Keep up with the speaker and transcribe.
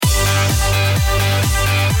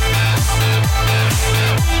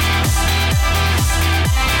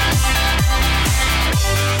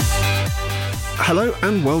Hello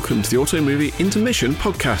and welcome to the Auto Movie Intermission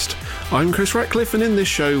podcast. I'm Chris Ratcliffe, and in this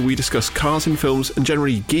show we discuss cars in films and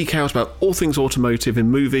generally geek out about all things automotive in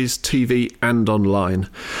movies, TV and online.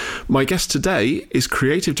 My guest today is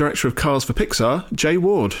Creative Director of Cars for Pixar, Jay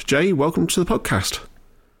Ward. Jay, welcome to the podcast.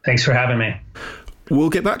 Thanks for having me. We'll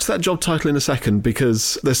get back to that job title in a second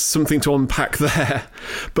because there's something to unpack there.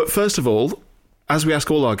 But first of all, as we ask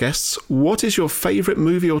all our guests, what is your favourite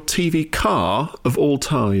movie or TV car of all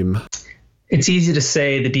time? It's easy to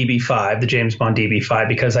say the DB5, the James Bond DB5,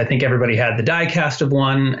 because I think everybody had the die-cast of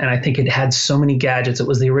one, and I think it had so many gadgets. It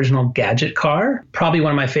was the original gadget car. Probably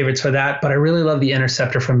one of my favorites for that, but I really love the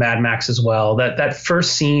Interceptor from Mad Max as well. That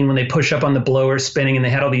first scene when they push up on the blower spinning and they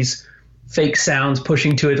had all these fake sounds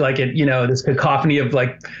pushing to it, like it, you know, this cacophony of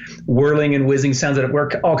like whirling and whizzing sounds that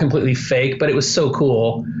were all completely fake, but it was so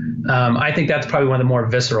cool. I think that's probably one of the more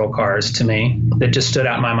visceral cars to me that just stood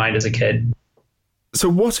out in my mind as a kid. So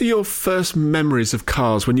what are your first memories of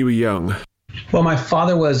cars when you were young? Well, my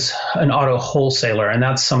father was an auto wholesaler, and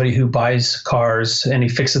that's somebody who buys cars and he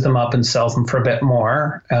fixes them up and sells them for a bit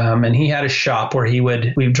more. And he had a shop where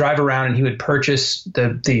we'd drive around and he would purchase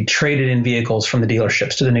the traded in vehicles from the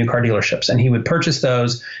dealerships to the new car dealerships. And he would purchase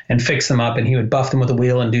those and fix them up, and he would buff them with a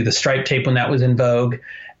wheel and do the stripe tape when that was in vogue.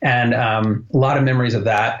 And a lot of memories of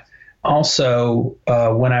that. Also,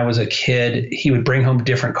 when I was a kid, he would bring home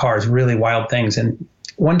different cars, really wild things. And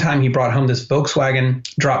one time he brought home this Volkswagen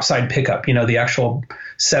drop side pickup, you know, the actual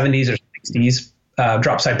 70s or 60s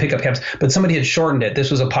drop side pickup cabs. But somebody had shortened it. This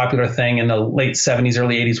was a popular thing in the late 70s,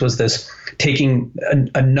 early 80s, was this taking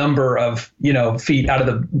a number of, feet out of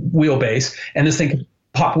the wheelbase. And this thing could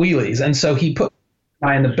pop wheelies. And so he put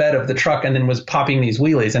in the bed of the truck and then was popping these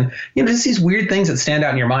wheelies, and just these weird things that stand out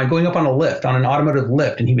in your mind. Going up on a lift, on an automotive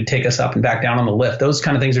lift, and he would take us up and back down on the lift. Those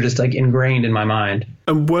kind of things are just like ingrained in my mind.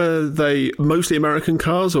 And were they mostly American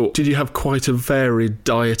cars, or did you have quite a varied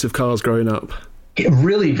diet of cars growing up? A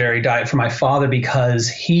really varied diet for my father, because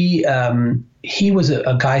he was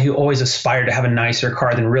a guy who always aspired to have a nicer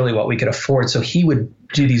car than really what we could afford. So he would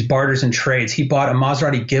do these barters and trades. He bought a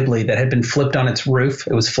Maserati Ghibli that had been flipped on its roof.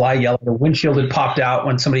 It was fly yellow. The windshield had popped out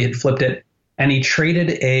when somebody had flipped it. And he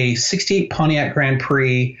traded a 68 Pontiac Grand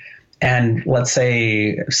Prix and let's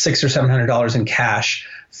say $600 or $700 in cash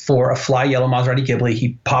for a fly yellow Maserati Ghibli.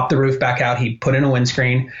 He popped the roof back out. He put in a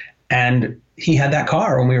windscreen, and he had that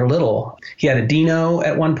car when we were little. He had a Dino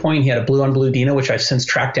at one point. He had a blue on blue Dino, which I've since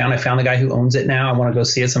tracked down. I found the guy who owns it now. I want to go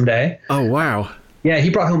see it someday. Oh, wow. Yeah,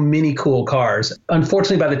 he brought home many cool cars.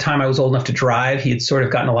 Unfortunately, by the time I was old enough to drive, he had sort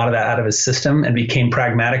of gotten a lot of that out of his system and became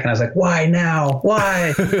pragmatic. And I was like, why now?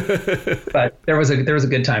 Why? But there was a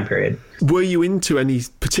good time period. Were you into any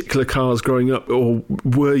particular cars growing up, or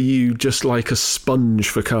were you just like a sponge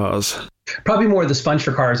for cars? Probably more the sponge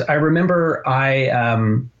for cars. I remember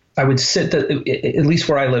I would sit, at least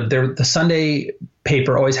where I lived, the Sunday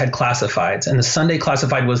paper always had classifieds, and the Sunday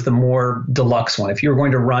classified was the more deluxe one. If you were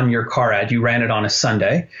going to run your car ad, you ran it on a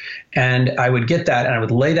Sunday. And I would get that, and I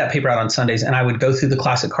would lay that paper out on Sundays, and I would go through the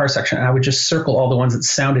classic car section, and I would just circle all the ones that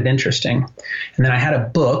sounded interesting. And then I had a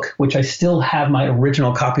book, which I still have my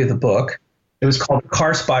original copy of the book. It was called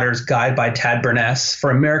Car Spotter's Guide by Tad Burness,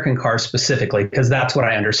 for American cars specifically, because that's what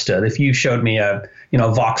I understood. If you showed me a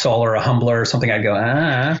Vauxhall or a Humbler or something, I'd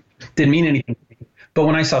go, didn't mean anything. But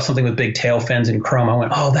when I saw something with big tail fins and chrome, I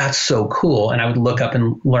went, oh, that's so cool. And I would look up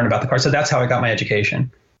and learn about the car. So that's how I got my education.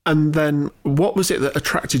 And then what was it that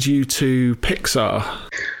attracted you to Pixar?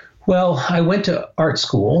 Well, I went to art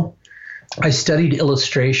school. I studied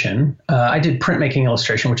illustration. I did printmaking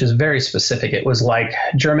illustration, which is very specific. It was like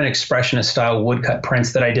German expressionist style woodcut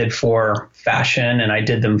prints that I did for fashion, and I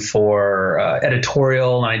did them for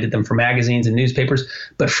editorial, and I did them for magazines and newspapers.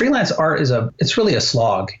 But freelance art it's really a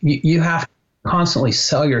slog. You have to constantly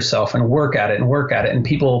sell yourself and work at it, and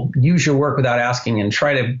people use your work without asking and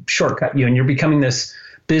try to shortcut you, and you're becoming this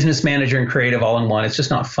business manager and creative all in one. It's just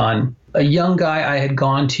not fun. A young guy I had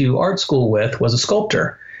gone to art school with was a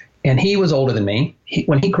sculptor. And he was older than me.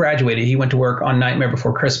 When he graduated, he went to work on Nightmare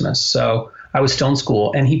Before Christmas. So I was still in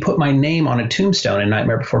school, and he put my name on a tombstone in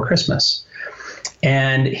Nightmare Before Christmas.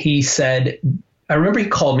 And he said, I remember he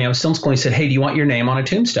called me. I was still in school. And he said, hey, do you want your name on a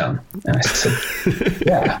tombstone? And I said,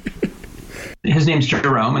 yeah. His name's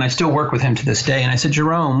Jerome, and I still work with him to this day. And I said,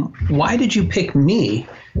 Jerome, why did you pick me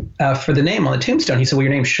for the name on the tombstone? He said, well,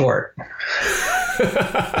 your name's short.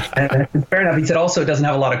 And I said, fair enough. He said, also, it doesn't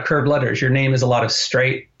have a lot of curved letters. Your name is a lot of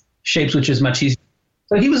straight shapes, which is much easier.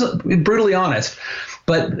 So he was brutally honest.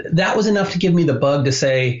 But that was enough to give me the bug to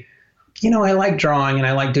say, I like drawing and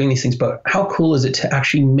I like doing these things, but how cool is it to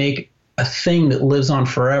actually make a thing that lives on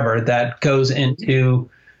forever, that goes into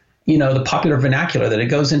the popular vernacular, that it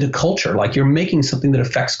goes into culture. Like you're making something that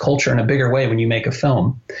affects culture in a bigger way when you make a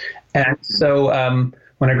film. And so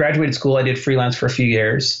when I graduated school, I did freelance for a few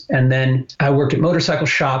years. And then I worked at motorcycle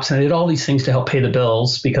shops and I did all these things to help pay the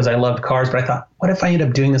bills because I loved cars. But I thought, what if I end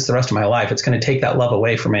up doing this the rest of my life? It's going to take that love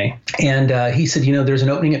away from me. And he said, there's an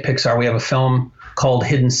opening at Pixar. We have a film called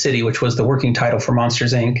Hidden City, which was the working title for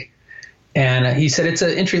Monsters, Inc. And he said, it's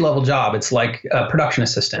an entry-level job. It's like a production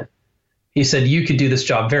assistant. He said, you could do this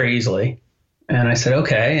job very easily. And I said,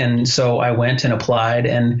 okay. And so I went and applied.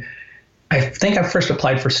 And I think I first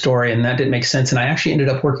applied for story, and that didn't make sense. And I actually ended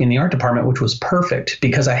up working in the art department, which was perfect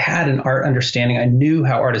because I had an art understanding. I knew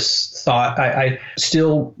how artists thought. I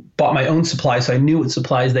still bought my own supplies, so I knew what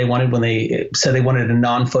supplies they wanted when they said they wanted a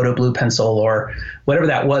non-photo blue pencil or whatever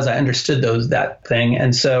that was. I understood that thing.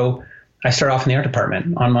 And so I started off in the art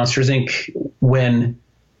department on Monsters, Inc. when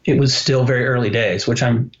it was still very early days, which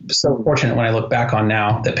I'm so fortunate when I look back on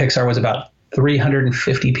now, that Pixar was about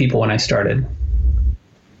 350 people when I started.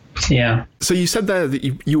 Yeah. So you said there that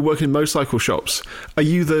you work in motorcycle shops. Are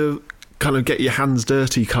you the kind of get your hands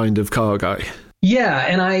dirty kind of car guy? Yeah.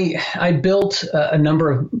 And I built a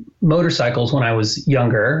number of motorcycles when I was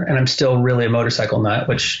younger, and I'm still really a motorcycle nut,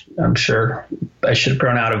 which I'm sure I should have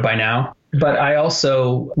grown out of by now. But I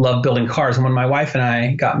also love building cars. And when my wife and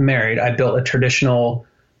I got married, I built a traditional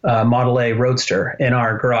Model A Roadster in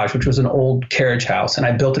our garage, which was an old carriage house. And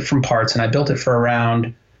I built it from parts, and I built it for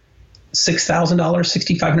around $6,000,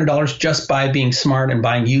 $6,500 just by being smart and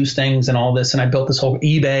buying used things and all this. And I built this whole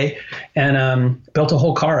eBay and built a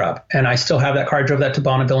whole car up. And I still have that car. I drove that to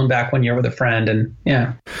Bonneville and back one year with a friend. And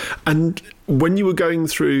yeah. And when you were going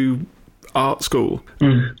through art school,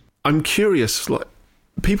 I'm curious, like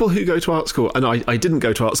people who go to art school, and I didn't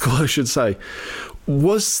go to art school, I should say,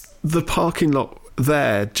 was the parking lot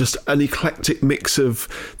there just an eclectic mix of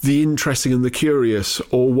the interesting and the curious,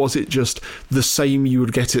 or was it just the same you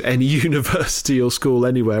would get at any university or school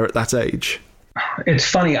anywhere at that age? It's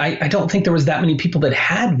funny. I don't think there was that many people that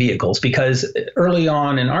had vehicles, because early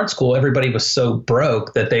on in art school, everybody was so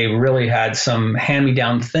broke that they really had some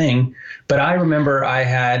hand-me-down thing. But I remember I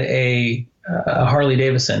had a Harley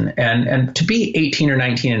Davidson, and to be 18 or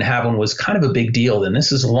 19 and have one was kind of a big deal then.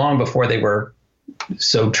 This is long before they were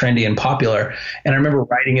so trendy and popular. And I remember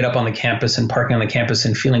riding it up on the campus and parking on the campus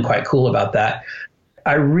and feeling quite cool about that.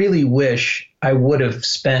 I really wish I would have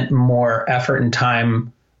spent more effort and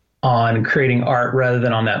time on creating art rather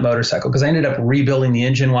than on that motorcycle, because I ended up rebuilding the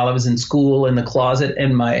engine while I was in school in the closet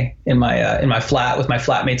in my flat with my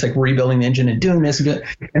flatmates, like rebuilding the engine and doing this.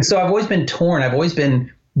 And so I've always been torn. I've always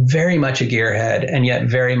been very much a gearhead and yet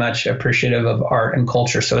very much appreciative of art and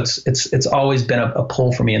culture. So it's always been a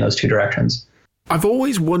pull for me in those two directions. I've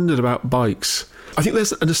always wondered about bikes. I think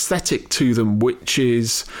there's an aesthetic to them which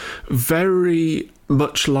is very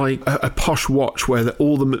much like a posh watch, where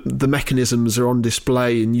all the mechanisms are on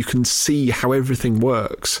display and you can see how everything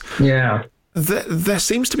works. Yeah. There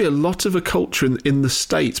seems to be a lot of a culture in the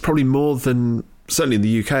States, probably more than certainly in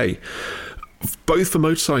the UK, both for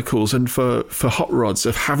motorcycles and for hot rods,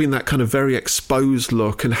 of having that kind of very exposed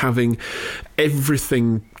look and having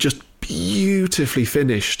everything just beautifully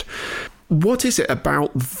finished. What is it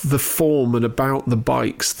about the form and about the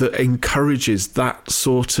bikes that encourages that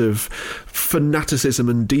sort of fanaticism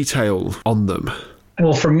and detail on them?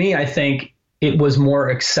 Well, for me, I think it was more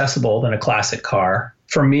accessible than a classic car.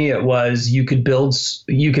 For me, it was you could build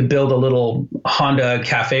a little Honda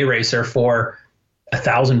Cafe Racer for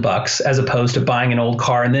 $1,000 as opposed to buying an old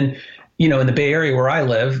car. And then, in the Bay Area where I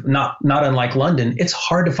live, not unlike London, it's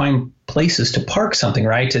hard to find places to park something,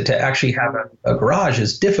 right? To actually have a garage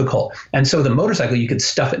is difficult. And so the motorcycle, you could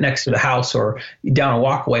stuff it next to the house or down a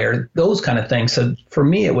walkway or those kind of things. So for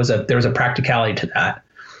me, there was a practicality to that.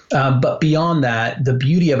 But beyond that, the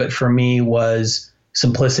beauty of it for me was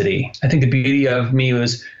simplicity. I think the beauty of me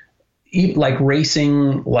was, like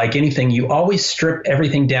racing, like anything, you always strip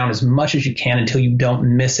everything down as much as you can until you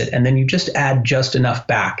don't miss it. And then you just add just enough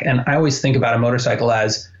back. And I always think about a motorcycle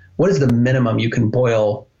as, what is the minimum you can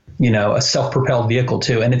boil, a self-propelled vehicle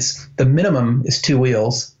to? And the minimum is 2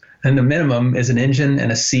 wheels, and the minimum is an engine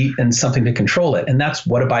and a seat and something to control it. And that's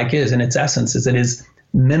what a bike is in its essence, is it is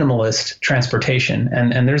minimalist transportation.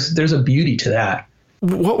 And there's a beauty to that.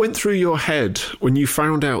 What went through your head when you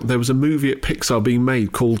found out there was a movie at Pixar being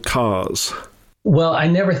made called Cars? Well, I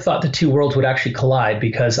never thought the two worlds would actually collide,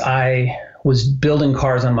 because I was building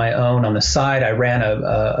cars on my own on the side. I ran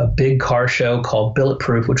a big car show called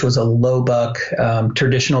Billetproof, which was a low buck,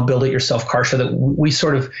 traditional build-it-yourself car show that we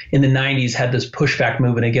sort of in the 90s had this pushback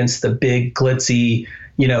movement against the big glitzy,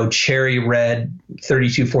 cherry red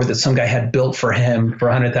 32 Ford that some guy had built for him for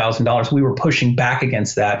 $100,000. We were pushing back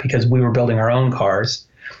against that because we were building our own cars.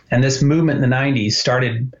 And this movement in the 90s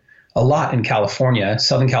started a lot in California,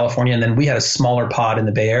 Southern California, and then we had a smaller pod in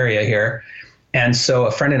the Bay Area here. And so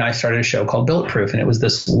a friend and I started a show called Bulletproof, and it was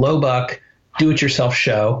this low buck, do-it-yourself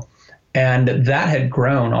show. And that had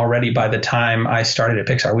grown already by the time I started at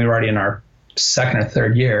Pixar. We were already in our second or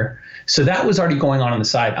third year. So that was already going on the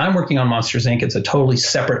side. I'm working on Monsters, Inc. It's a totally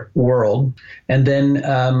separate world. And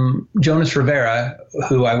then Jonas Rivera,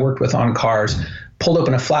 who I worked with on Cars, pulled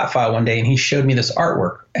open a flat file one day and he showed me this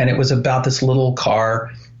artwork. And it was about this little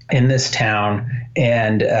car in this town.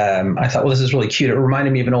 And I thought, well, this is really cute. It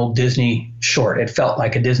reminded me of an old Disney short. It felt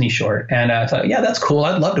like a Disney short. And I thought, yeah, that's cool.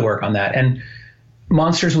 I'd love to work on that. And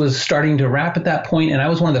Monsters was starting to wrap at that point, and I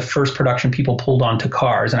was one of the first production people pulled onto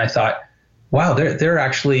Cars. And I thought, wow, they're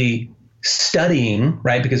actually studying,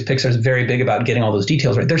 right? Because Pixar is very big about getting all those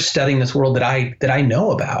details right. They're studying this world that I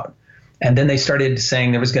know about. And then they started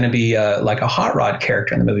saying there was going to be like a hot rod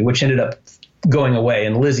character in the movie, which ended up going away,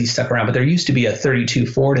 and Lizzie stuck around. But there used to be a 32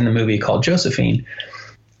 Ford in the movie called Josephine.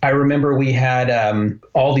 I remember we had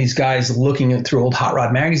all these guys looking through old hot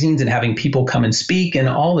rod magazines and having people come and speak and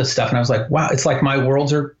all this stuff. And I was like, wow, it's like my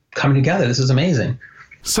worlds are coming together. This is amazing.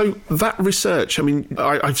 So that research, I mean,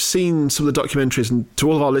 I've seen some of the documentaries, and to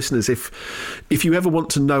all of our listeners, if you ever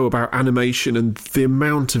want to know about animation and the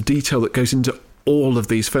amount of detail that goes into all of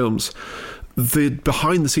these films, the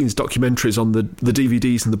behind-the-scenes documentaries on the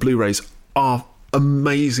DVDs and the Blu-rays are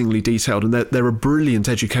amazingly detailed, and they're a brilliant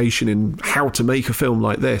education in how to make a film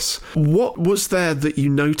like this. What was there that you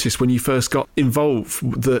noticed when you first got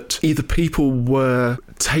involved that either people were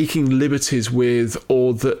taking liberties with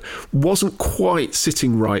or that wasn't quite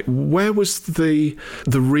sitting right? Where was the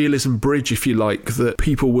realism bridge, if you like, that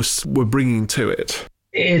people were bringing to it?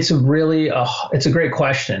 It's a great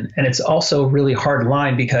question, and it's also a really hard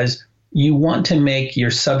line because you want to make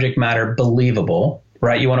your subject matter believable.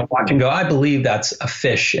 Right. You want to watch and go, I believe that's a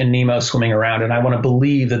fish and Nemo swimming around. And I want to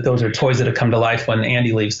believe that those are toys that have come to life when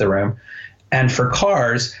Andy leaves the room. And for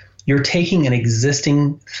Cars, you're taking an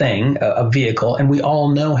existing thing, a vehicle, and we all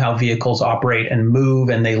know how vehicles operate and move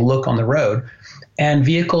and they look on the road. And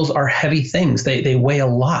vehicles are heavy things. They weigh a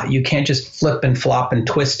lot. You can't just flip and flop and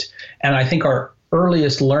twist. And I think our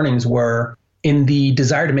earliest learnings were in the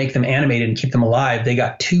desire to make them animated and keep them alive. They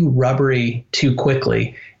got too rubbery too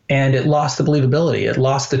quickly. And it lost the believability. It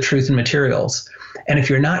lost the truth in materials. And if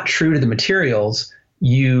you're not true to the materials,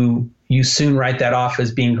 you soon write that off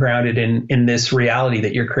as being grounded in this reality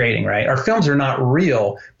that you're creating, right? Our films are not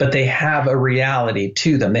real, but they have a reality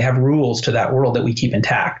to them. They have rules to that world that we keep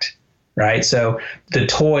intact, right? So the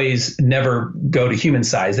toys never go to human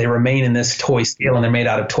size. They remain in this toy scale, and they're made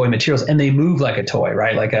out of toy materials, and they move like a toy,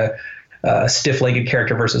 right? Like a stiff-legged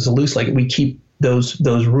character versus a loose-legged. We keep those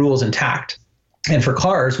rules intact. And for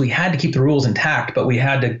Cars, we had to keep the rules intact, but we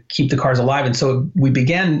had to keep the cars alive. And so we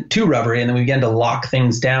began too rubbery, and then we began to lock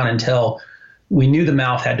things down until we knew the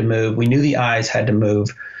mouth had to move. We knew the eyes had to move.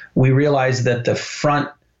 We realized that the front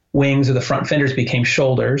wings or the front fenders became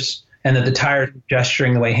shoulders, and that the tires were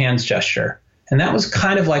gesturing the way hands gesture. And that was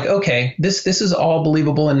kind of like, okay, this is all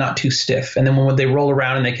believable and not too stiff. And then when they roll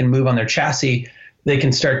around and they can move on their chassis, they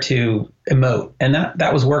can start to emote. And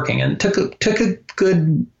that was working. And it took a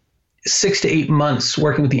good 6 to 8 months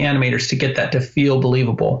working with the animators to get that to feel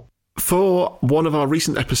believable. For one of our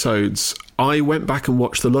recent episodes, I went back and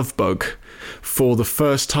watched The Love Bug for the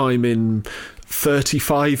first time in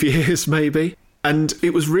 35 years, maybe. And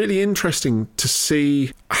it was really interesting to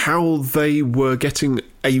see how they were getting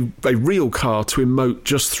a real car to emote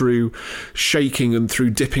just through shaking and through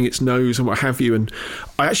dipping its nose and what have you. And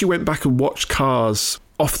I actually went back and watched Cars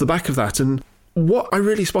off the back of that, and what I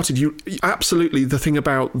really spotted, you absolutely, the thing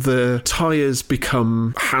about the tyres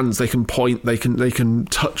become hands. They can point, they can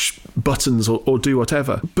touch buttons or do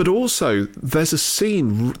whatever. But also, there's a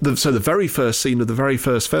scene, so the very first scene of the very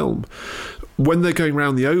first film, when they're going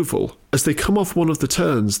around the oval, as they come off one of the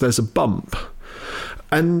turns, there's a bump.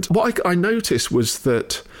 And what I noticed was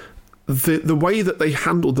that the way that they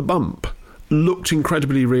handled the bump looked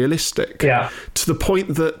incredibly realistic. Yeah. To the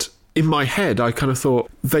point that in my head, I kind of thought,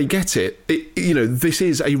 they get it. This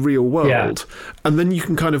is a real world. Yeah. And then you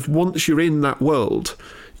can kind of, once you're in that world,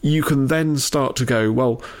 you can then start to go,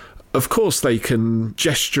 well, of course they can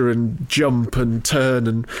gesture and jump and turn,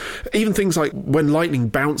 and even things like when lightning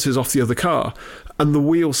bounces off the other car and the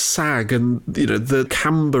wheels sag and, the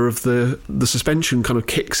camber of the suspension kind of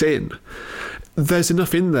kicks in. There's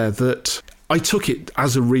enough in there that I took it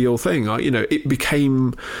as a real thing. It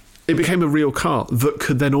became it became a real car that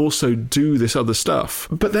could then also do this other stuff.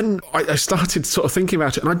 But then I started sort of thinking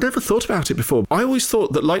about it, and I'd never thought about it before. I always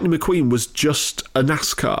thought that Lightning McQueen was just a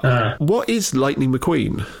NASCAR. What is Lightning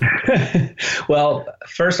McQueen? Well,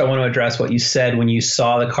 first I want to address what you said when you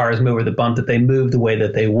saw the cars move or the bump, that they moved the way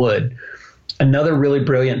that they would. Another really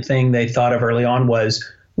brilliant thing they thought of early on was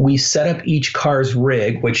we set up each car's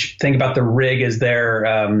rig, which, think about the rig as their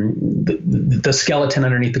the skeleton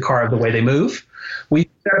underneath the car of the way they move. We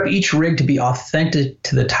set up each rig to be authentic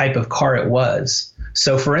to the type of car it was.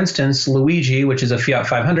 So, for instance, Luigi, which is a Fiat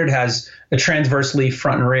 500, has a transverse leaf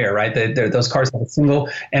front and rear, right? Those cars have a single.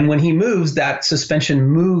 And when he moves, that suspension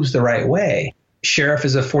moves the right way. Sheriff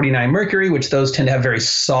is a 49 Mercury, which those tend to have very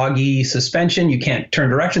soggy suspension. You can't turn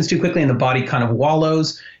directions too quickly, and the body kind of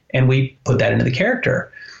wallows. And we put that into the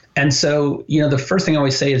character. And so, the first thing I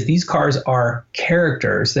always say is these cars are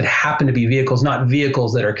characters that happen to be vehicles, not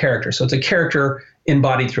vehicles that are characters. So it's a character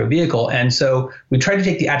embodied through a vehicle. And so we try to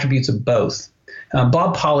take the attributes of both.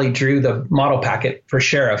 Bob Polly drew the model packet for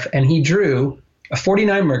Sheriff, and he drew a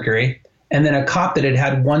 49 Mercury and then a cop that had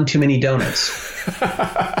had one too many donuts.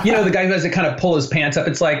 The guy who has to kind of pull his pants up.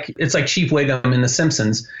 It's like Chief Wiggum in The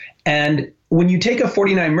Simpsons. And when you take a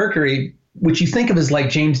 49 Mercury, which you think of as like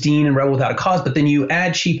James Dean and Rebel Without a Cause, but then you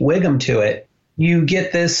add Chief Wiggum to it, you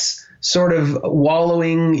get this sort of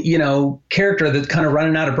wallowing, character that's kind of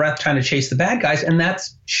running out of breath trying to chase the bad guys. And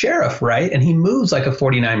that's Sheriff, right? And he moves like a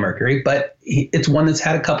 49 Mercury, but it's one that's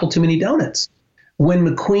had a couple too many donuts. When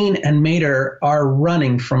McQueen and Mater are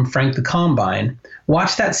running from Frank the Combine,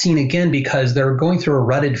 watch that scene again, because they're going through a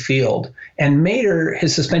rutted field. And Mater,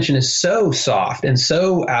 his suspension is so soft and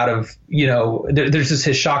so out of, there's just,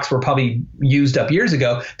 his shocks were probably used up years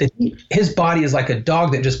ago, that his body is like a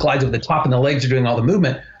dog that just glides over the top and the legs are doing all the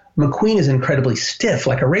movement. McQueen is incredibly stiff,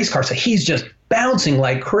 like a race car. So he's just bouncing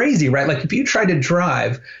like crazy, right? Like if you try to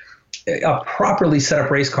drive a properly set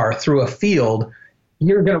up race car through a field,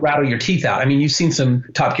 you're going to rattle your teeth out. I mean, you've seen some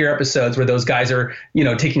Top Gear episodes where those guys are,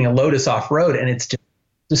 taking a Lotus off road and it's just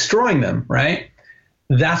destroying them, right?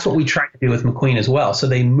 That's what we try to do with McQueen as well. So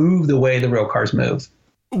they move the way the real cars move.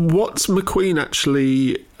 What's McQueen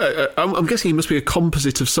actually? I'm guessing he must be a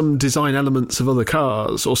composite of some design elements of other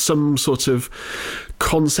cars, or some sort of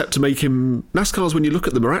concept to make him. NASCARs, when you look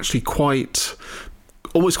at them, are actually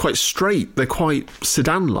almost quite straight. They're quite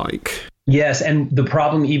sedan-like. Yes, and the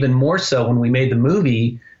problem even more so when we made the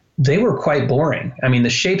movie, they were quite boring. I mean, the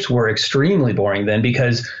shapes were extremely boring then,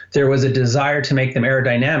 because there was a desire to make them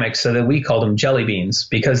aerodynamic, so that we called them jelly beans,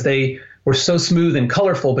 because they were so smooth and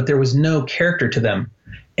colorful, but there was no character to them.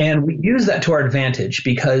 And we used that to our advantage,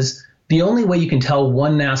 because the only way you can tell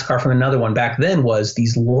one NASCAR from another one back then was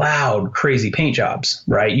these loud, crazy paint jobs,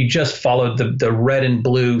 right? You just followed the red and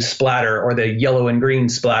blue splatter or the yellow and green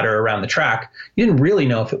splatter around the track. You didn't really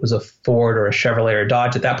know if it was a Ford or a Chevrolet or a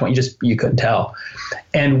Dodge at that point. You couldn't tell.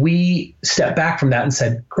 And we stepped back from that and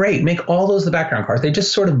said, great, make all those the background cars. They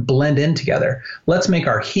just sort of blend in together. Let's make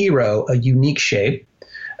our hero a unique shape.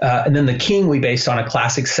 And then the King we based on a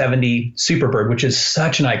classic 70 Superbird, which is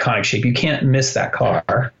such an iconic shape. You can't miss that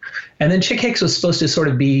car. And then Chick Hicks was supposed to sort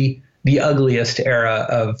of be the ugliest era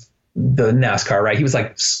of the NASCAR, right? He was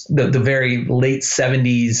like the very late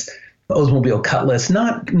 70s Oldsmobile Cutlass,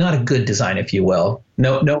 not a good design, if you will.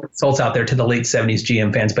 No insults out there to the late 70s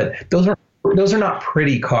GM fans, but those are not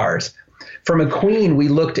pretty cars. For McQueen, we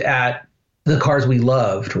looked at the cars we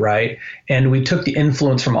loved, right? And we took the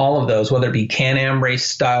influence from all of those, whether it be Can-Am race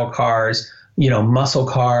style cars, muscle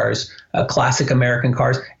cars, classic American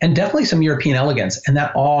cars, and definitely some European elegance. And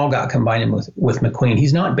that all got combined in with McQueen.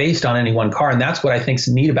 He's not based on any one car. And that's what I think's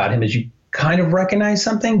neat about him, is you kind of recognize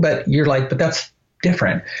something, but you're like, but that's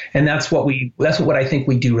different. And that's what I think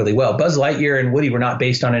we do really well. Buzz Lightyear and Woody were not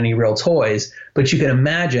based on any real toys, but you can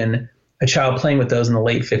imagine a child playing with those in the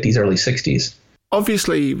late 50s, early 60s.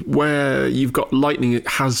 Obviously, where you've got Lightning, it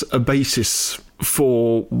has a basis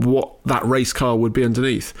for what that race car would be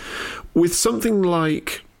underneath. With something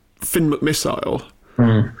like Finn McMissile,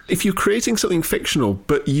 if you're creating something fictional,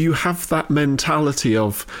 but you have that mentality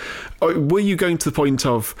of, were you going to the point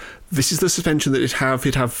of, this is the suspension that it'd have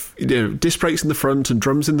disc brakes in the front and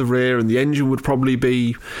drums in the rear, and the engine would probably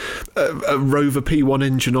be a Rover P1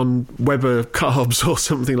 engine on Weber carbs or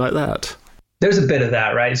something like that? There's a bit of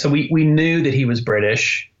that, right? So we knew that he was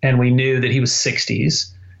British, and we knew that he was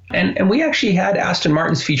 60s. And we actually had Aston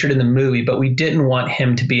Martins featured in the movie, but we didn't want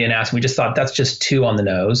him to be an Aston. We just thought that's just too on the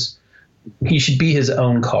nose. He should be his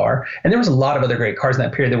own car. And there was a lot of other great cars in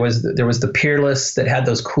that period. There was the Peerless that had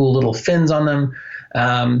those cool little fins on them.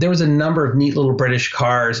 There was a number of neat little British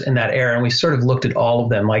cars in that era, and we sort of looked at all of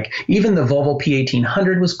them. Like even the Volvo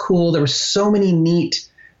P1800 was cool. There were so many neat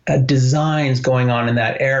designs going on in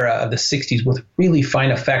that era of the 60s with really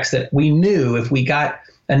fine effects that we knew if we got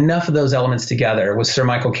enough of those elements together with Sir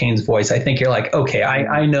Michael Caine's voice, I think you're like, okay,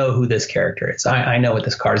 I know who this character is. I know what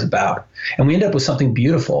this car is about. And we end up with something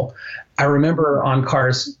beautiful. I remember on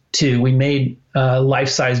Cars 2, we made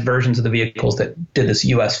life-size versions of the vehicles that did this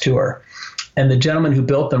U.S. tour. And the gentleman who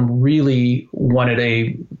built them really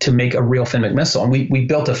wanted to make a real Finn McMissile. And we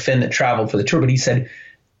built a Finn that traveled for the tour, but he said,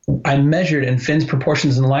 I measured, and Finn's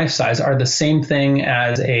proportions and life size are the same thing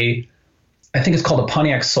as I think it's called a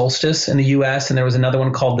Pontiac Solstice in the U.S. And there was another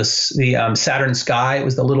one called the Saturn Sky. It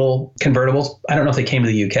was the little convertibles. I don't know if they came to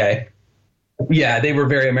the U.K. Yeah, they were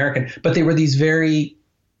very American, but they were these very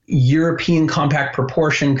European compact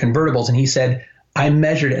proportion convertibles. And he said, I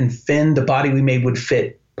measured, and Finn, the body we made, would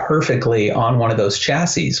fit perfectly on one of those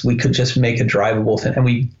chassis. We could just make a drivable Finn, and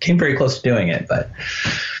we came very close to doing it, but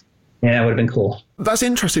yeah, it would have been cool. That's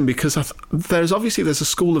interesting because there's a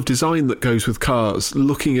school of design that goes with cars,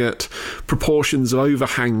 looking at proportions of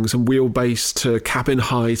overhangs and wheelbase to cabin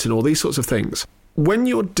height and all these sorts of things. When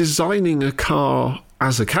you're designing a car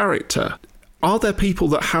as a character, are there people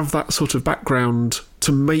that have that sort of background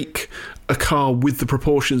to make a car with the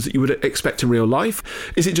proportions that you would expect in real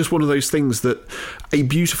life? Is it just one of those things that a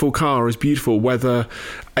beautiful car is beautiful whether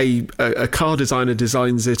a car designer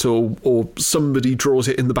designs it or somebody draws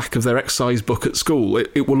it in the back of their exercise book at school?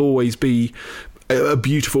 It will always be a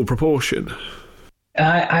beautiful proportion.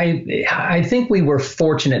 I think we were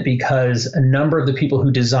fortunate because a number of the people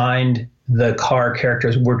who designed the car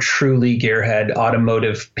characters were truly gearhead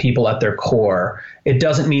automotive people at their core. It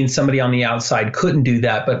doesn't mean somebody on the outside couldn't do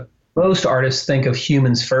that, but most artists think of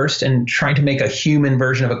humans first, and trying to make a human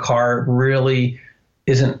version of a car really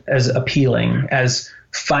isn't as appealing as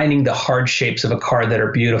finding the hard shapes of a car that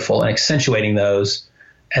are beautiful and accentuating those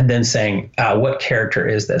and then saying, what character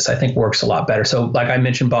is this? I think works a lot better. So like I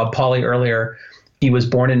mentioned Bob Pauly earlier, he was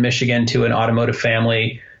born in Michigan to an automotive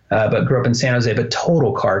family, but grew up in San Jose, but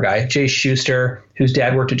total car guy. Jay Schuster, whose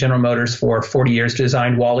dad worked at General Motors for 40 years,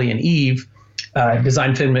 designed Wall-E and Eve,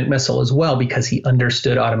 designed Finn McMissile as well because he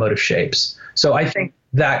understood automotive shapes. So I think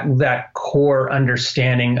that core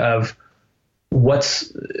understanding of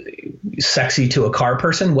what's sexy to a car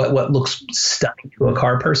person, what looks stunning to a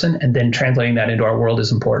car person, and then translating that into our world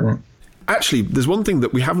is important. Actually, there's one thing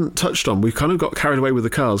that we haven't touched on. We've kind of got carried away with the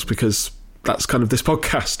cars because that's kind of this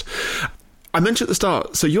podcast. I mentioned at the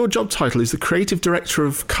start, so your job title is the creative director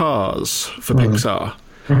of Cars for Pixar.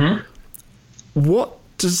 Mm-hmm. What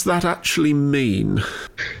does that actually mean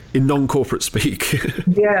in non-corporate speak?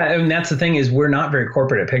 Yeah, and that's the thing is we're not very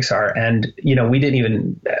corporate at Pixar. And, we didn't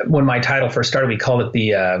even, when my title first started, we called it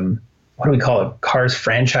the, Cars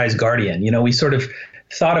Franchise Guardian. We sort of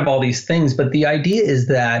thought of all these things, but the idea is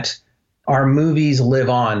that our movies live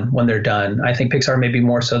on when they're done. I think Pixar maybe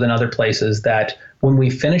more so than other places, that when we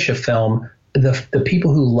finish a film, the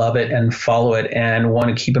people who love it and follow it and want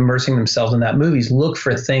to keep immersing themselves in that movies look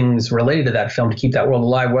for things related to that film to keep that world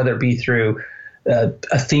alive, whether it be through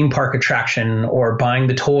a theme park attraction or buying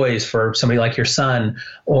the toys for somebody like your son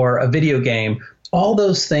or a video game. All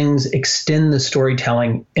those things extend the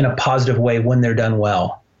storytelling in a positive way when they're done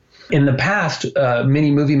well. In the past,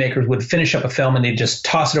 many movie makers would finish up a film and they'd just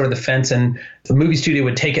toss it over the fence, and the movie studio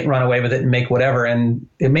would take it and run away with it and make whatever. And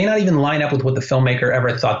it may not even line up with what the filmmaker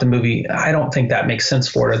ever thought the movie. I don't think that makes sense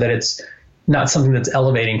for it, or that it's not something that's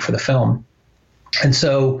elevating for the film. And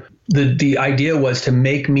so the idea was to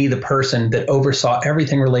make me the person that oversaw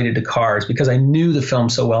everything related to cars, because I knew the film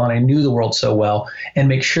so well and I knew the world so well, and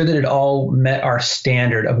make sure that it all met our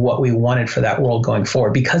standard of what we wanted for that world going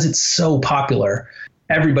forward. Because it's so popular,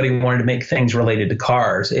 everybody wanted to make things related to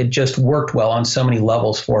cars. It just worked well on so many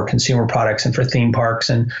levels for consumer products and for theme parks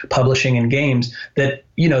and publishing and games that,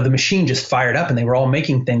 the machine just fired up and they were all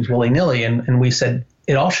making things willy-nilly. And we said,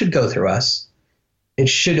 it all should go through us. It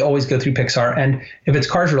should always go through Pixar. And if it's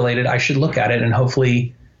cars related, I should look at it and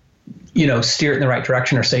hopefully, steer it in the right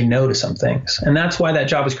direction or say no to some things. And that's why that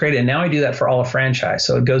job was created. And now I do that for all of franchise.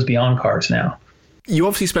 So it goes beyond cars now. You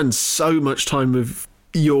obviously spend so much time with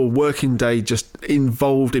your working day just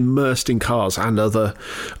immersed in cars and other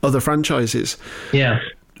franchises. Yeah.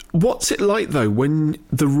 What's it like, though, when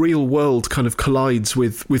the real world kind of collides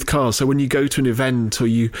with cars? So when you go to an event or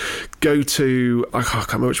you go to, I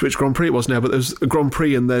can't remember which Grand Prix it was now, but there's a Grand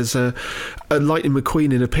Prix and there's a Lightning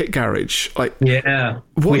McQueen in a pit garage. Yeah.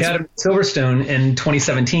 We had a Silverstone in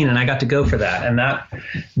 2017 and I got to go for that. And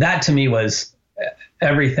that to me was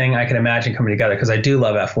everything I can imagine coming together, because I do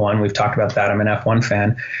love F1. We've talked about that. I'm an F1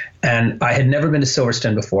 fan. And I had never been to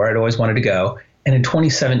Silverstone before. I'd always wanted to go. And in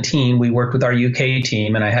 2017, we worked with our UK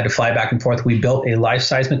team, and I had to fly back and forth. We built a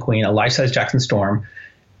life-size McQueen, a life-size Jackson Storm,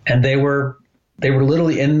 and they were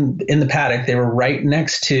literally in the paddock. They were right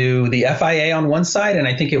next to the FIA on one side, and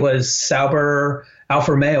I think it was Sauber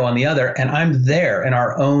Alfa Romeo on the other. And I'm there in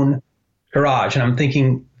our own garage, and I'm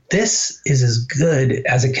thinking, this is as good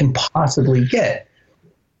as it can possibly get.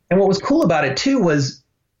 And what was cool about it too was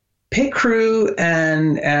pit crew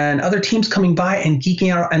and other teams coming by and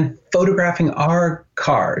geeking out and photographing our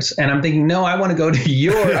cars. And I'm thinking, no, I want to go to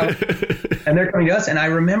and they're coming to us. And I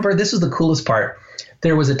remember, this was the coolest part.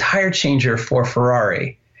 There was a tire changer for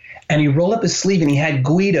Ferrari, and he rolled up his sleeve and he had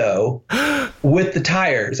Guido with the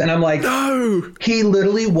tires. And I'm like, no, he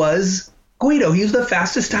literally was Guido. He was the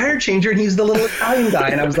fastest tire changer, and he's the little Italian guy.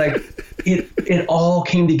 And I was like, it all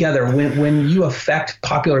came together. When you affect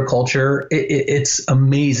popular culture, it's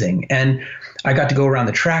amazing. And I got to go around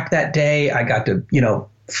the track that day. I got to,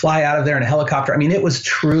 fly out of there in a helicopter. I mean, it was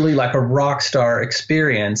truly like a rock star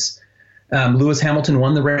experience. Lewis Hamilton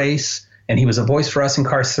won the race, and he was a voice for us in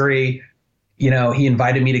Cars 3. He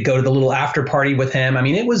invited me to go to the little after party with him. I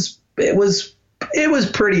mean, it was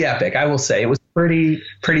pretty epic. I will say it was pretty,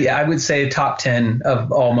 I would say top 10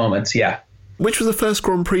 of all moments. Yeah. Which was the first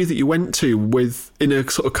Grand Prix that you went to with in a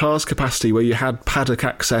sort of cars capacity where you had paddock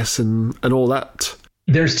access and all that?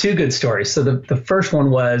 There's two good stories. So the first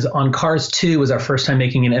one was on Cars 2 was our first time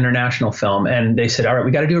making an international film. And they said, all right,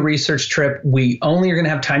 we got to do a research trip. We only are going to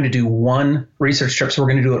have time to do one research trip. So we're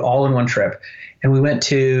going to do it all in one trip. And we went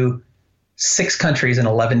to 6 countries in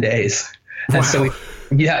 11 days. Wow. And so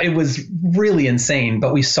it was really insane,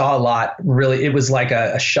 but we saw a lot. Really, it was like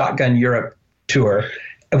a shotgun Europe tour.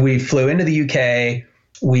 We flew into the UK.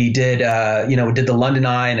 We did, we did the London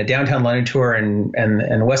Eye and a downtown London tour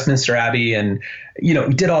and Westminster Abbey. And,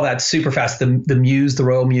 we did all that super fast. The Mews, the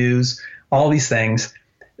Royal Mews, all these things.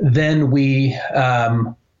 Then we,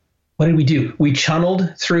 what did we do? We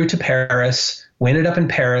channeled through to Paris. We ended up in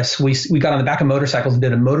Paris. We got on the back of motorcycles and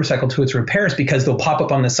did a motorcycle tour through Paris, because they'll pop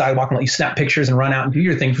up on the sidewalk and let you snap pictures and run out and do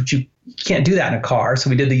your things, but you can't do that in a car. So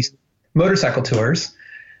we did these motorcycle tours.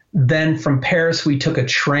 Then from Paris, we took a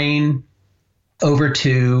train over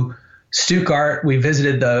to Stuttgart. We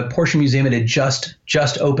visited the Porsche Museum. It had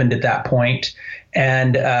just opened at that point.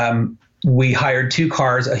 And we hired 2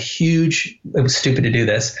 cars, it was stupid to do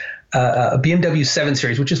this, a BMW 7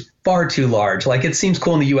 Series, which is far too large. Like, it seems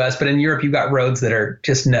cool in the US, but in Europe, you've got roads that are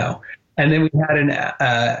just no. And then we had an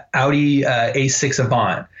Audi A6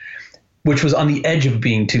 Avant, which was on the edge of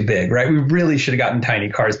being too big, right? We really should have gotten tiny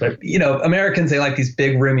cars, but Americans, they like these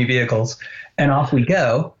big roomy vehicles. And off we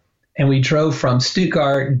go. And we drove from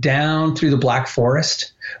Stuttgart down through the Black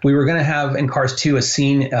Forest. We were going to have in Cars 2 a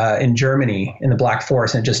scene in Germany in the Black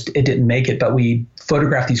Forest, and it didn't make it. But we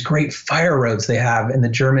photographed these great fire roads they have in the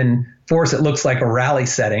German forest. It looks like a rally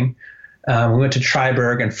setting. We went to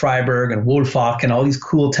Triberg and Freiburg and Wolfach and all these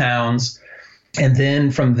cool towns. And then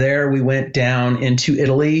from there, we went down into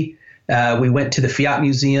Italy. We went to the Fiat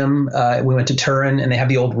Museum. We went to Turin, and they have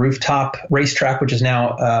the old rooftop racetrack, which is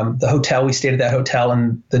now the hotel. We stayed at that hotel,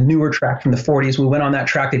 and the newer track from the 40s. We went on that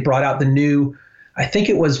track. They brought out the new, I think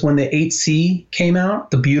it was when the 8C came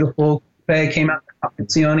out, the beautiful coupe came out,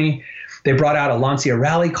 the They brought out a Lancia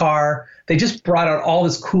rally car. They just brought out all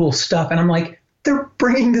this cool stuff. And I'm like, they're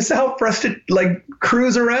bringing this out for us to like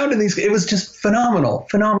cruise around in these. It was just phenomenal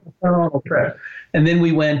trip. And then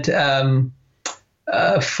we went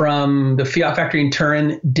from the Fiat factory in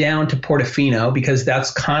Turin down to Portofino, because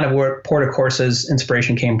that's kind of where Portocorsa's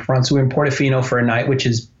inspiration came from. So we were in Portofino for a night, which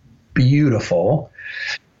is beautiful.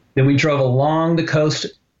 Then we drove along the coast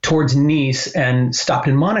towards Nice and stopped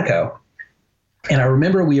in Monaco. And I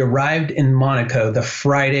remember we arrived in Monaco the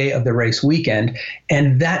Friday of the race weekend.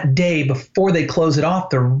 And that day before they close it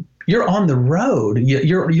off, you're on the road,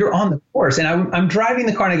 you're on the course. And I'm driving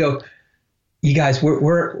the car and I go, you guys,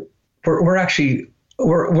 we're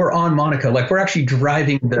on Monaco. Like, we're actually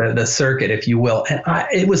driving the circuit, if you will. And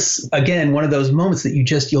it was, again, one of those moments that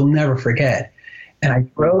you'll never forget. And I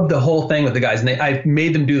drove the whole thing with the guys, and I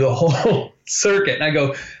made them do the whole circuit. And I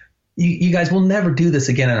go, you guys will never do this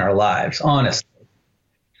again in our lives, honestly.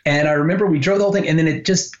 And I remember we drove the whole thing, and then it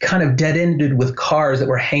just kind of dead ended with cars that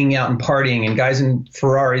were hanging out and partying, and guys in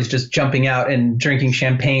Ferraris just jumping out and drinking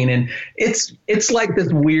champagne. And it's like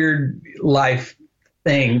this weird life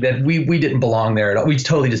thing that we didn't belong there at all. We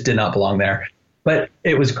totally just did not belong there, but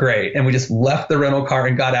it was great. And we just left the rental car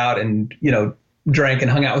and got out and, drank and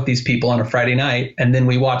hung out with these people on a Friday night. And then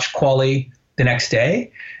we watched quali the next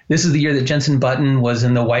day. This is the year that Jenson Button was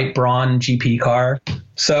in the white Braun GP car.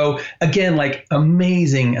 So again, like,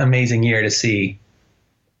 amazing year to see.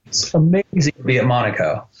 It's amazing to be at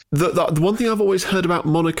Monaco. The one thing I've always heard about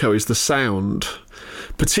Monaco is the sound.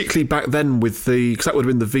 particularly back then with because that would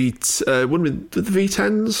have been wouldn't have been the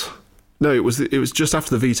V10s? No, it was just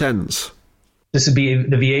after the V10s. This would be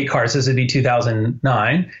the V8 cars. This would be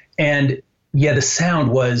 2009. And yeah, the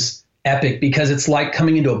sound was epic because it's like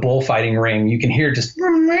coming into a bullfighting ring. You can hear just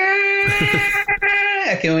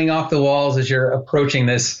echoing off the walls as you're approaching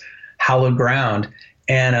this hallowed ground.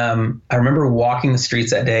 And I remember walking the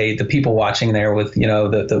streets that day, the people watching there with,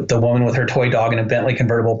 the woman with her toy dog in a Bentley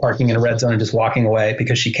convertible parking in a red zone and just walking away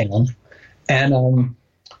because she can. And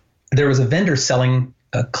there was a vendor selling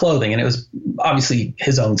clothing, and it was obviously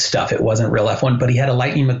his own stuff. It wasn't real F1, but he had a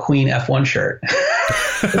Lightning McQueen F1 shirt.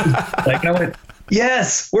 Like, I went,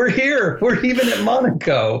 yes, we're here. We're even at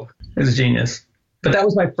Monaco. It was genius. But that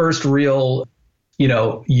was my first real,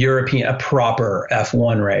 European, a proper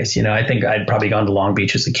F1 race. I think I'd probably gone to Long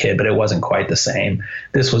Beach as a kid, but it wasn't quite the same.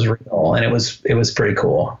 This was real, and it was pretty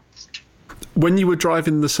cool. When you were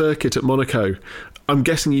driving the circuit at Monaco, I'm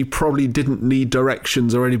guessing you probably didn't need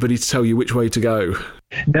directions or anybody to tell you which way to go.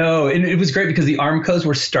 No, it was great because the Armcos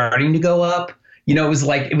were starting to go up.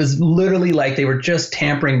 It was literally like they were just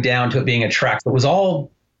tampering down to it being a track. It was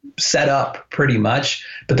all set up pretty much,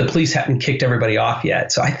 but the police hadn't kicked everybody off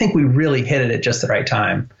yet. So I think we really hit it at just the right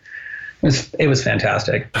time. It was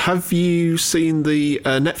fantastic. Have you seen the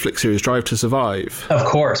Netflix series Drive to Survive? Of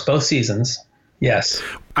course, both seasons. Yes.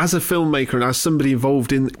 As a filmmaker and as somebody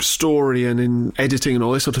involved in story and in editing and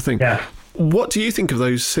all this sort of thing, what do you think of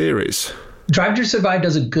those series? Drive to Survive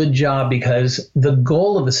does a good job because the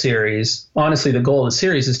goal of the series, honestly, the goal of the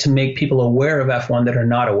series is to make people aware of F1 that are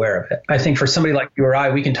not aware of it. I think for somebody like you or I,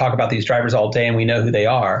 we can talk about these drivers all day and we know who they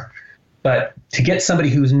are. But to get somebody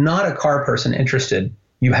who's not a car person interested,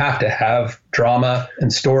 you have to have drama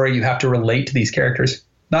and story. You have to relate to these characters,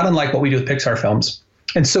 not unlike what we do with Pixar films.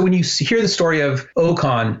 And so when you hear the story of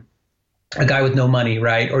Ocon, a guy with no money,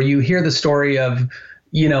 right? Or you hear the story of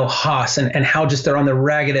Haas and how just they're on the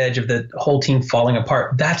ragged edge of the whole team falling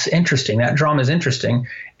apart. That's interesting. That drama is interesting.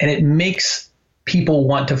 And it makes people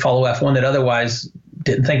want to follow F1 that otherwise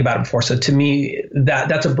didn't think about it before. So to me,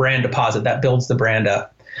 that's a brand deposit that builds the brand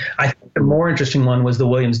up. I think the more interesting one was the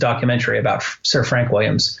Williams documentary about Sir Frank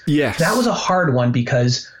Williams. Yes. That was a hard one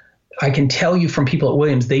because I can tell you from people at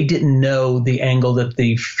Williams, they didn't know the angle that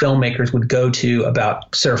the filmmakers would go to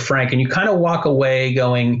about Sir Frank. And you kind of walk away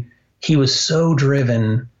going, he was so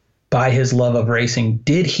driven by his love of racing.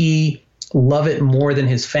 Did he love it more than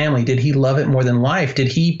his family? Did he love it more than life? Did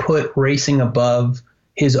he put racing above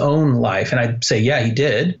his own life? And I'd say, yeah, he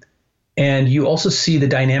did. And you also see the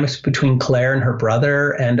dynamics between Claire and her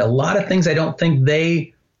brother and a lot of things I don't think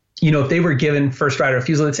they, if they were given first right of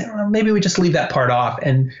refusal, they'd say, maybe we just leave that part off.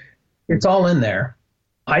 And it's all in there.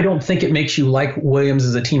 I don't think it makes you like Williams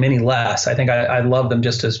as a team any less. I think I love them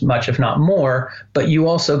just as much, if not more. But you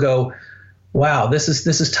also go, wow, this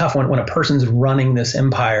is tough when a person's running this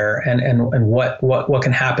empire and what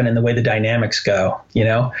can happen in the way the dynamics go.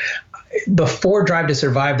 Before Drive to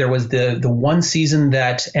Survive, there was the one season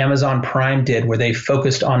that Amazon Prime did where they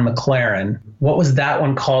focused on McLaren. What was that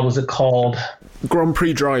one called? Was it called Grand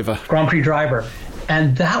Prix Driver? Grand Prix Driver.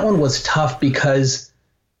 And that one was tough because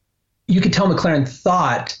you could tell McLaren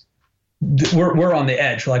thought we're on the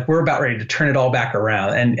edge. Like we're about ready to turn it all back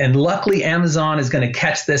around. And luckily Amazon is going to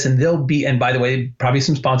catch this and and by the way, probably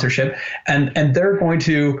some sponsorship and they're going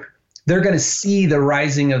to see the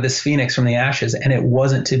rising of this phoenix from the ashes. And it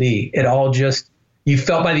wasn't to be. It all just, you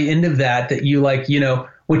felt by the end of that you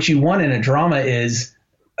what you want in a drama is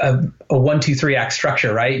a 1-2-3 act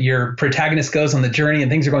structure, right? Your protagonist goes on the journey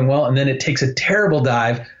and things are going well. And then it takes a terrible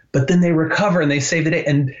dive, but then they recover and they save the day.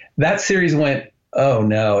 And that series went, oh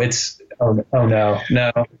no.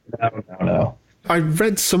 I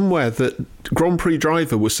read somewhere that Grand Prix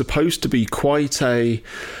Driver was supposed to be quite I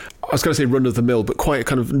was going to say run-of-the-mill, but quite a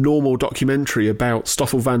kind of normal documentary about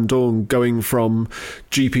Stoffel Van Dorn going from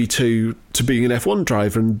GP2 to being an F1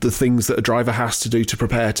 driver and the things that a driver has to do to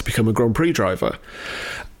prepare to become a Grand Prix driver.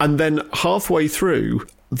 And then halfway through,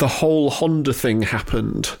 the whole Honda thing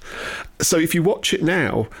happened. So if you watch it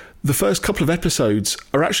now, the first couple of episodes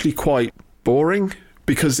are actually quite boring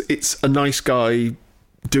because it's a nice guy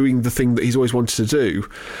doing the thing that he's always wanted to do.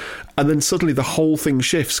 And then suddenly the whole thing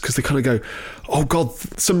shifts because they kind of go, oh God,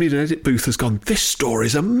 somebody in an edit booth has gone, this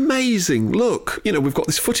story's amazing. Look, we've got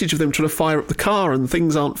this footage of them trying to fire up the car and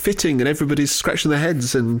things aren't fitting and everybody's scratching their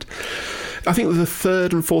heads. And I think the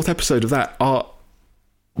third and fourth episode of that are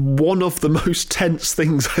one of the most tense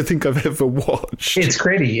things I think I've ever watched. It's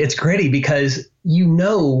gritty because you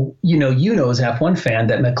know as an F1 fan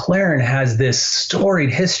that McLaren has this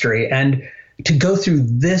storied history and to go through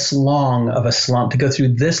this long of a slump, to go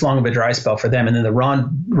through this long of a dry spell for them, and then the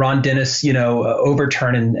Ron Dennis,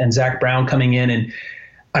 overturn and Zach Brown coming in, and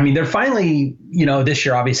I mean, they're finally, this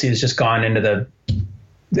year obviously has just gone into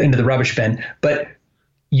the rubbish bin, but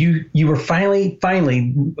you were finally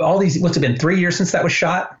all these, what's it been, 3 years since that was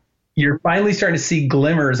shot? You're finally starting to see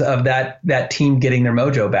glimmers of that team getting their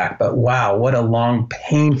mojo back. But wow, what a long,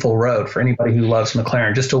 painful road for anybody who loves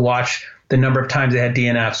McLaren. Just to watch the number of times they had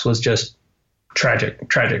DNFs was just tragic.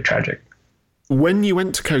 When you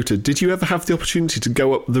went to COTA, did you ever have the opportunity to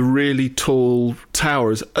go up the really tall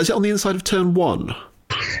towers? Is it on the inside of turn 1?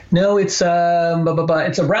 No, it's around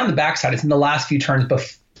the backside. It's in the last few turns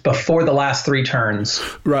before the last 3 turns.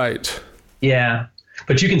 Right. Yeah.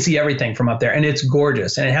 But you can see everything from up there, and it's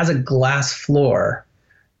gorgeous, and it has a glass floor.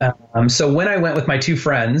 So when I went with my 2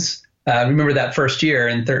 friends, remember that first year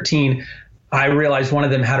in 2013, I realized one of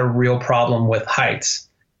them had a real problem with heights,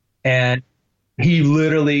 and he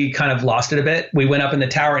literally kind of lost it a bit. We went up in the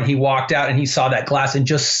tower, and he walked out, and he saw that glass, and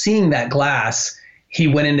just seeing that glass, he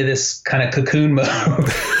went into this kind of cocoon mode.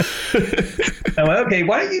 I went, okay,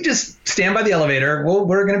 why don't you just stand by the elevator? Well,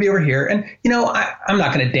 we're going to be over here. And, I'm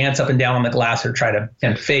not going to dance up and down on the glass or try to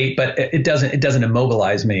tempt fate, but it doesn't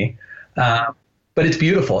immobilize me. But it's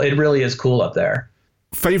beautiful. It really is cool up there.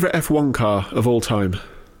 Favorite F1 car of all time?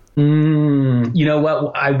 You know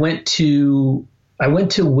what? I went to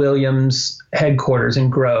Williams headquarters in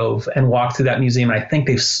Grove and walked through that museum. And I think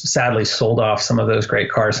they've sadly sold off some of those great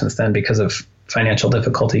cars since then because of financial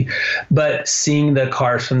difficulty. But seeing the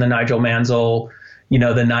cars from the Nigel Mansell,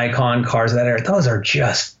 the Nikon cars of that era, those are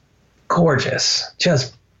just gorgeous,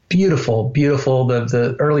 just beautiful.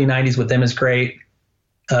 The early 90s with them is great.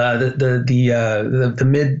 The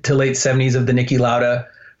mid to late 70s of the Niki Lauda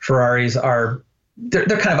Ferraris they're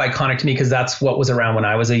kind of iconic to me because that's what was around when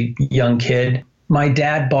I was a young kid. My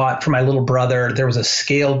dad bought for my little brother, there was a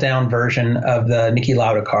scaled down version of the Niki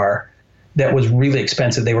Lauda car that was really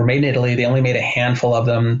expensive. They were made in Italy. They only made a handful of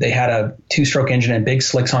them. They had a 2-stroke engine and big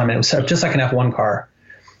slicks on them. And it was set up just like an F1 car.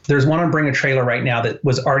 There's one on Bring a Trailer right now that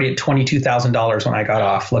was already at $22,000 when I got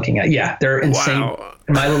off looking at. Yeah, they're insane. Wow.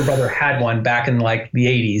 My little brother had one back in like the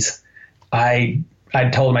 80s. I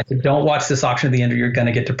told him, I said, don't watch this auction at the end or you're going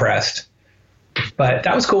to get depressed. But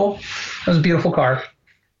that was cool. That was a beautiful car.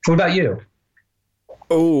 What about you?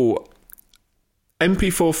 Oh,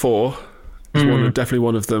 MP44 is definitely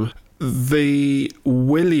one of them. The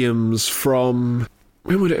Williams from,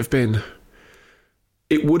 when would it have been?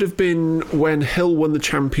 It would have been when Hill won the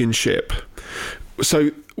championship. So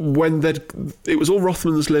when it was all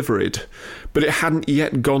Rothmans liveried, but it hadn't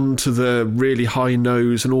yet gone to the really high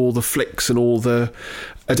nose and all the flicks and all the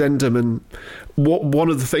addendum. And one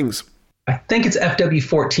of the things, I think it's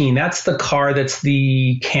FW14. That's the car that's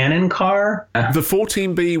the Canon car. The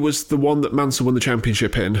 14B was the one that Mansell won the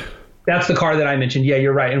championship in. That's the car that I mentioned. Yeah,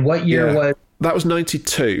 you're right. And what year was? That was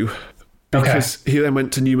 92. Because he then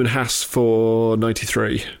went to Newman Haas for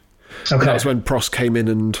 93. Okay. That was when Prost came in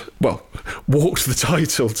and, walked the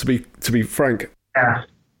title, to be frank. Yeah.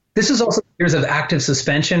 This is also years of active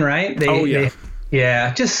suspension, right?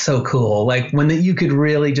 Yeah, just so cool. Like when you could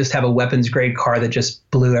really just have a weapons grade car that just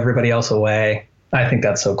blew everybody else away. I think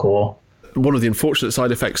that's so cool. One of the unfortunate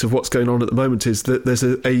side effects of what's going on at the moment is that there's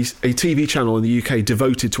a TV channel in the UK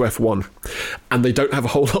devoted to F1, and they don't have a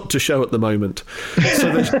whole lot to show at the moment.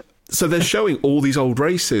 So they're showing all these old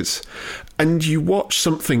races, and you watch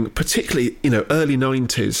something, particularly, early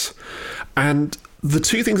 90s, and the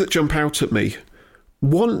 2 things that jump out at me,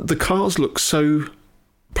 one, the cars look so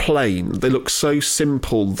plain, they look so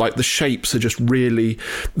simple, like the shapes are just really,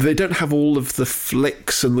 they don't have all of the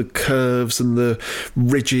flicks and the curves and the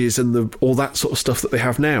ridges and all that sort of stuff that they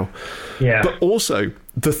have now. Yeah. But also,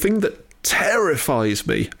 the thing that terrifies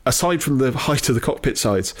me, aside from the height of the cockpit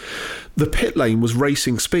sides, the pit lane was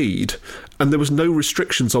racing speed and there was no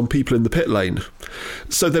restrictions on people in the pit lane.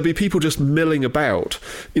 So there'd be people just milling about.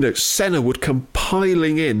 Senna would come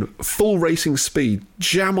piling in, full racing speed,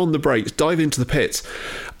 jam on the brakes, dive into the pits.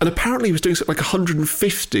 And apparently he was doing something like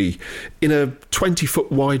 150 in a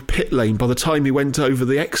 20-foot wide pit lane by the time he went over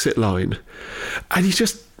the exit line. And you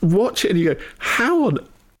just watch it and you go, how on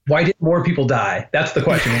why did more people die? That's the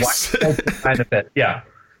question. Yes. Why kind of it? Yeah.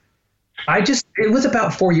 It was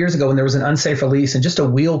about 4 years ago when there was an unsafe release and just a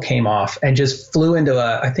wheel came off and just flew into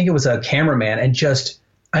I think it was a cameraman and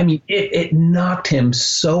it knocked him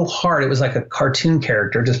so hard. It was like a cartoon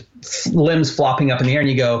character, just limbs flopping up in the air. And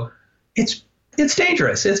you go, it's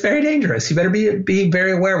dangerous. It's very dangerous. You better be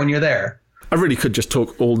very aware when you're there. I really could just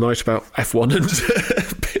talk all night about F1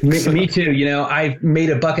 and me too. I've made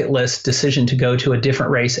a bucket list decision to go to a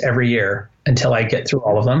different race every year until I get through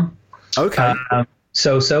all of them. Okay.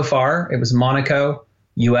 So far, it was Monaco.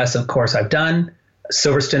 US, of course, I've done.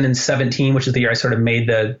 Silverstone in 17, which is the year I sort of made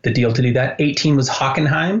the deal to do that. 18 was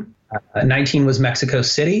Hockenheim. 19 was Mexico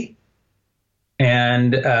City.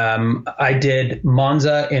 And I did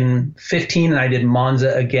Monza in 15, and I did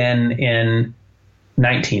Monza again in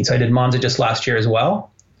 19. So I did Monza just last year as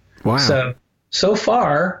well. Wow. So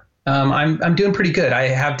far, I'm doing pretty good.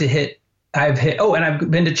 I've hit. Oh, and I've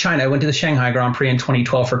been to China. I went to the Shanghai Grand Prix in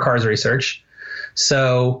 2012 for Cars Research.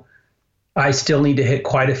 So I still need to hit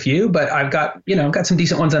quite a few, but I've got some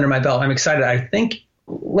decent ones under my belt. I'm excited. I think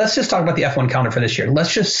let's just talk about the F1 calendar for this year.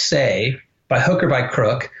 Let's just say, by hook or by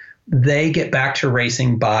crook, they get back to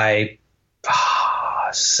racing by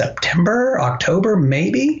September, October,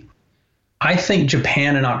 maybe. I think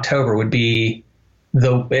Japan in October would be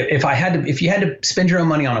if you had to spend your own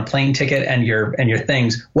money on a plane ticket and your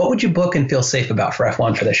things, what would you book and feel safe about for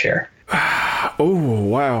F1 for this year? Oh,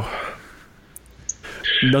 wow.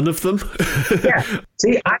 None of them. Yeah.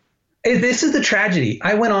 See, this is the tragedy.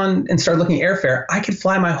 I went on and started looking at airfare. I could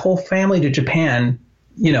fly my whole family to Japan,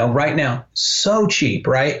 right now. So cheap,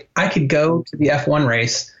 right? I could go to the F1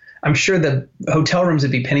 race. I'm sure the hotel rooms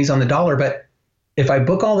would be pennies on the dollar, but if I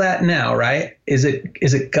book all that now, right, is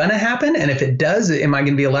it going to happen? And if it does, am I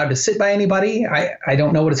going to be allowed to sit by anybody? I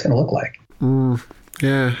don't know what it's going to look like.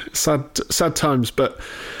 Yeah, sad times, but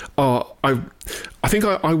I think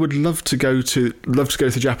I would love to go to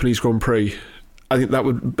the Japanese Grand Prix. I think that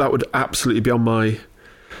would absolutely be on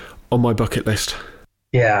my bucket list.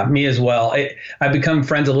 Yeah, me as well. I've become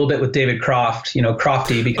friends a little bit with David Croft,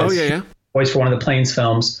 Crofty, because he's voice for one of the Planes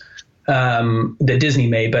films that Disney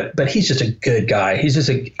made, but he's just a good guy.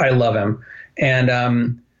 I love him.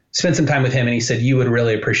 And spent some time with him, and he said, you would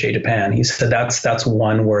really appreciate Japan. He said, that's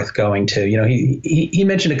one worth going to. He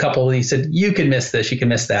mentioned a couple. He said, you can miss this, you can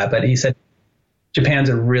miss that. But he said, Japan's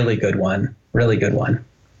a really good one.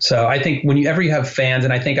 So I think whenever you have fans,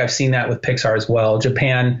 and I think I've seen that with Pixar as well,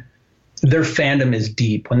 Japan, their fandom is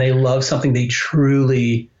deep. When they love something, they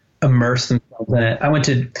truly immerse themselves in it. I went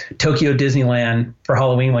to Tokyo Disneyland for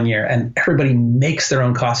Halloween one year, and everybody makes their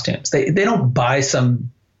own costumes. They don't buy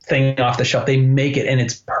some thing off the shelf. They make it, and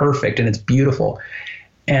it's perfect and it's beautiful.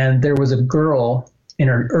 And there was a girl in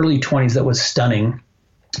her early 20s that was stunning,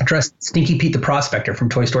 dressed Stinky Pete the Prospector from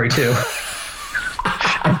Toy Story 2.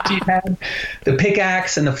 And she had the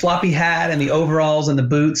pickaxe and the floppy hat and the overalls and the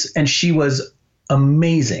boots, and she was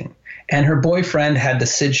amazing. And her boyfriend had the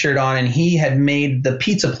Sid shirt on, and he had made the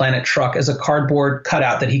Pizza Planet truck as a cardboard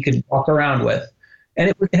cutout that he could walk around with. And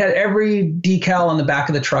it had every decal on the back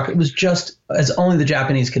of the truck. It was just as only the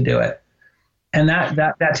Japanese could do it. And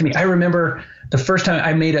that to me, I remember the first time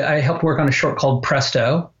I helped work on a short called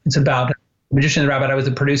Presto. It's about Magician and the Rabbit. I was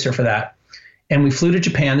the producer for that. And we flew to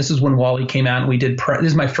Japan. This is when WALL-E came out. And we did this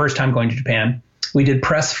is my first time going to Japan. We did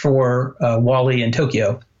press for WALL-E in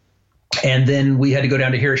Tokyo. And then we had to go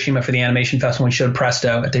down to Hiroshima for the animation festival. We showed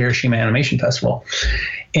Presto at the Hiroshima Animation Festival.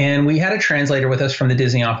 And we had a translator with us from the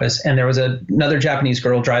Disney office, and there was another Japanese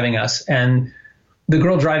girl driving us. And the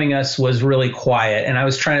girl driving us was really quiet, and I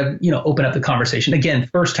was trying to, open up the conversation. Again,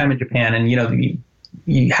 first time in Japan, and,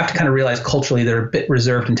 you have to kind of realize culturally they're a bit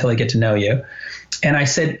reserved until they get to know you. And I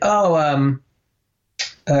said,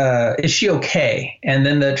 is she okay? And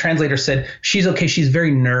then the translator said, she's okay. She's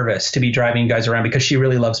very nervous to be driving you guys around because she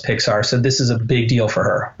really loves Pixar. So this is a big deal for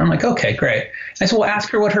her. I'm like, okay, great. I said, well, ask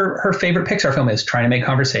her what her favorite Pixar film is. Trying to make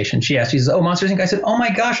conversation. She asked, she says, oh, Monsters, Inc. I said, oh my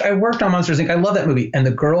gosh, I worked on Monsters, Inc. I love that movie. And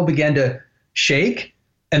the girl began to shake.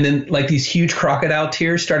 And then like these huge crocodile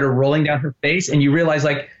tears started rolling down her face. And you realize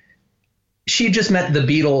like she had just met the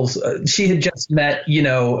Beatles. She had just met,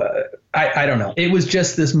 I don't know. It was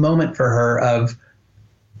just this moment for her of,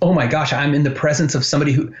 oh my gosh, I'm in the presence of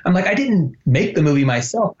somebody who I'm like, I didn't make the movie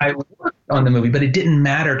myself. I worked on the movie, but it didn't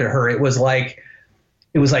matter to her. It was like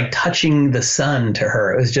touching the sun to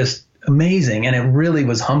her. It was just amazing. And it really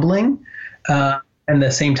was humbling. And at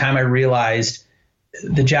the same time, I realized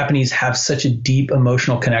the Japanese have such a deep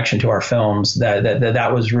emotional connection to our films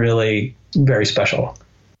that was really very special.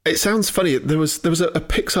 It sounds funny. There was a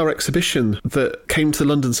Pixar exhibition that came to the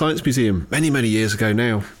London Science Museum many, many years ago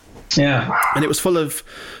now. Yeah. And it was full of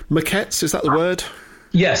maquettes, is that the word?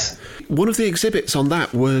 Yes. One of the exhibits on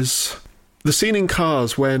that was the scene in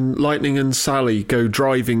Cars when Lightning and Sally go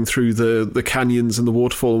driving through the canyons and the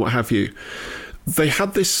waterfall and what have you. They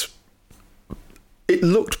had this, it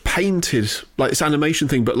looked painted, like this animation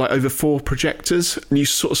thing, but like over 4 projectors. And you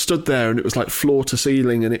sort of stood there and it was like floor to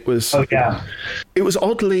ceiling, and it was... Oh, yeah. It was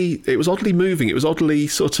oddly moving. It was oddly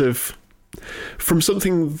sort of from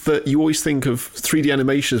something that you always think of 3D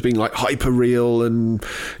animation as being like hyper real and,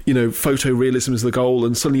 you know, photorealism is the goal,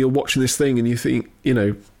 and suddenly you're watching this thing and you think, you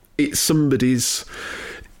know, it's somebody's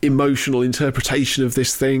emotional interpretation of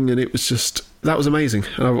this thing, and it was just, that was amazing.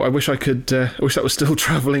 And I wish I could, I wish that was still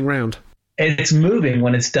traveling around. It's moving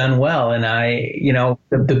when it's done well. And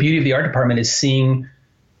the beauty of the art department is seeing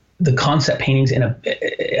the concept paintings in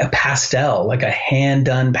a pastel, like a hand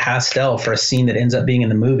done pastel for a scene that ends up being in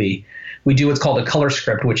the movie. We do what's called a color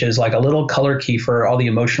script, which is like a little color key for all the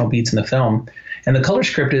emotional beats in the film. And the color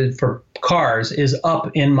script for Cars is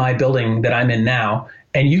up in my building that I'm in now.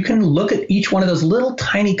 And you can look at each one of those little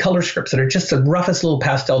tiny color scripts that are just the roughest little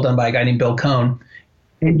pastel done by a guy named Bill Cohn.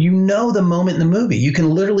 And you know the moment in the movie. You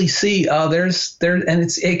can literally see, and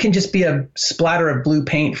it can just be a splatter of blue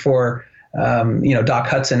paint for, Doc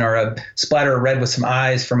Hudson, or a splatter of red with some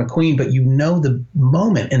eyes for McQueen. But you know the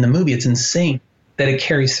moment in the movie. It's insane that it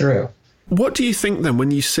carries through. What do you think then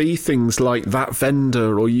when you see things like that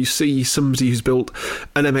vendor, or you see somebody who's built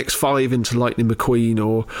an MX-5 into Lightning McQueen,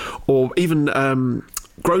 or even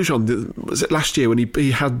Grosjean, was it last year when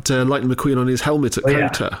he had Lightning McQueen on his helmet at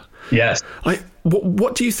COTA? Yeah. Yes.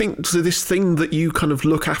 What do you think to this thing that you kind of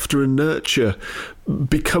look after and nurture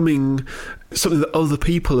becoming something that other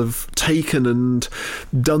people have taken and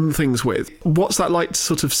done things with? What's that like to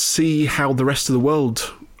sort of see how the rest of the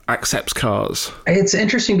world accepts cars? It's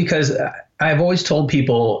interesting because I've always told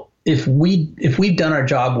people if we've done our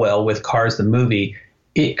job well with Cars the movie,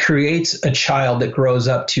 it creates a child that grows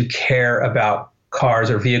up to care about cars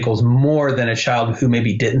or vehicles more than a child who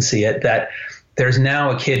maybe didn't see it. That there's now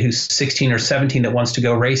a kid who's 16 or 17 that wants to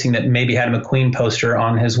go racing that maybe had a McQueen poster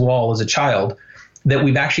on his wall as a child, that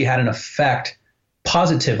we've actually had an effect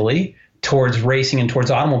positively towards racing and towards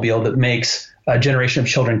automobile that makes a generation of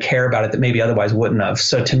children care about it that maybe otherwise wouldn't have.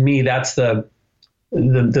 So to me, that's the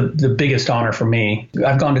biggest honor for me.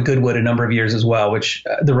 I've gone to Goodwood a number of years as well, which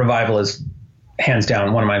the Revival is hands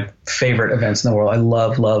down one of my favorite events in the world. I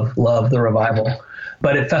love the Revival.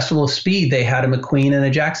 But at Festival of Speed, they had a McQueen and a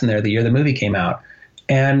Jackson there the year the movie came out.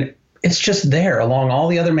 And it's just there along all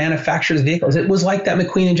the other manufacturers' vehicles. It was like that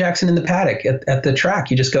McQueen and Jackson in the paddock at the track.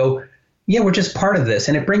 You just go, yeah, we're just part of this.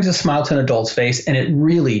 And it brings a smile to an adult's face, and it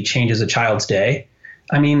really changes a child's day.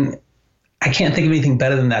 I mean, I can't think of anything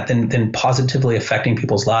better than that, than positively affecting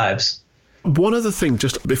people's lives. One other thing,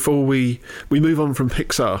 just before we move on from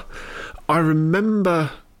Pixar, I remember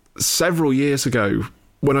several years ago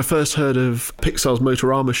when I first heard of Pixar's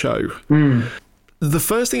Motorama show, the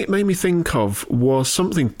first thing it made me think of was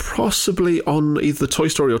something possibly on either Toy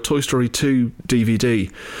Story or Toy Story 2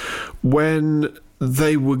 DVD, when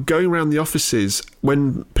they were going around the offices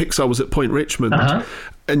when Pixar was at Point Richmond,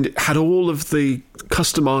 and had all of the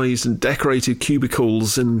customized and decorated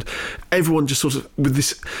cubicles, and everyone just sort of with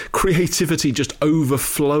this creativity just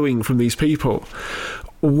overflowing from these people.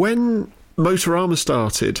 When Motorama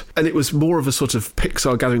started, and it was more of a sort of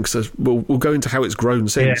Pixar gathering, because we'll go into how it's grown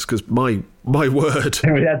since, because my word.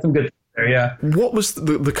 We had some good there, yeah. What was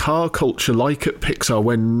the car culture like at Pixar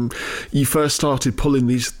when you first started pulling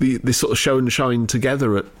this sort of show and shine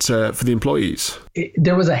together for the employees?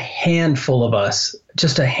 There was a handful of us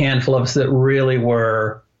that really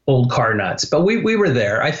were old car nuts, but we were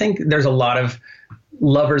there. I think there's a lot of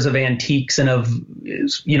lovers of antiques and of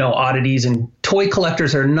oddities, and toy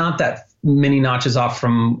collectors are not that many notches off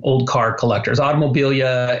from old car collectors.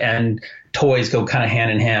 Automobilia and toys go kind of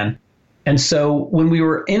hand in hand. And so when we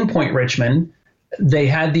were in Point Richmond, they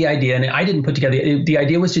had the idea, and I didn't put together, the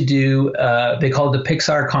idea was to do, they called it the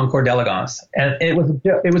Pixar Concours d'Elegance. And it was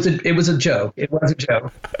a joke. It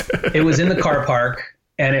was in the car park.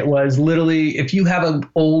 And it was literally, if you have an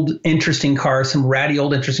old, interesting car, some ratty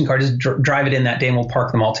old, interesting car, just drive it in that day and we'll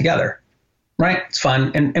park them all together. Right? It's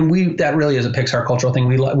fun. And that really is a Pixar cultural thing.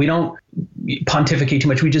 We don't pontificate too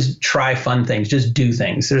much. We just try fun things, just do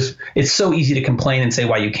things. It's so easy to complain and say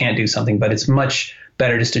why you can't do something, but it's much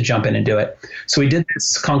better just to jump in and do it. So we did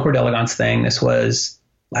this Concours d'Elegance thing. This was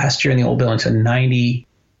last year in the old building, so 99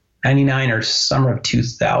 or summer of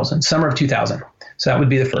 2000. So that would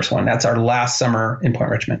be the first one. That's our last summer in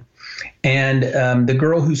Point Richmond. And the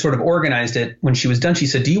girl who sort of organized it, when she was done, she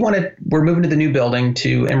said, we're moving to the new building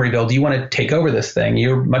to Emeryville. Do you want to take over this thing?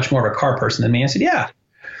 You're much more of a car person than me. I said, yeah.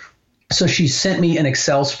 So she sent me an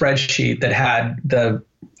Excel spreadsheet that had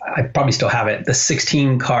I probably still have it, the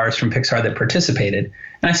 16 cars from Pixar that participated.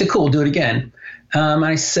 And I said, cool, we'll do it again.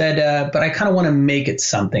 I said, but I kind of want to make it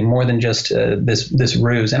something more than just this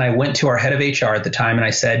ruse. And I went to our head of HR at the time and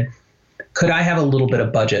I said, could I have a little bit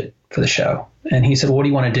of budget for the show? And he said, well, what do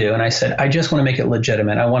you want to do? And I said, I just want to make it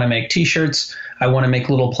legitimate. I want to make T-shirts. I want to make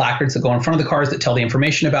little placards that go in front of the cars that tell the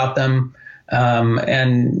information about them,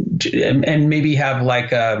 and maybe have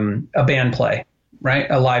like a band play, right?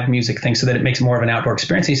 A live music thing so that it makes it more of an outdoor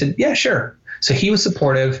experience. And he said, yeah, sure. So he was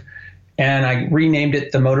supportive, and I renamed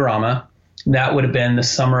it the Motorama. That would have been the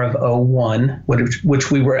summer of 2001, which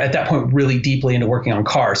we were at that point really deeply into working on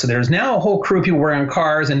cars. So there's now a whole crew of people working on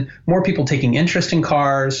cars and more people taking interest in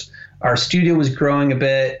cars. Our studio was growing a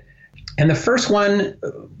bit. And the first one,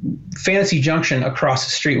 Fantasy Junction across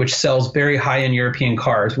the street, which sells very high-end European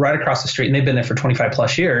cars right across the street, and they've been there for 25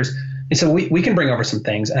 plus years. And so we can bring over some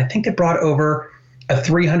things. And I think they brought over a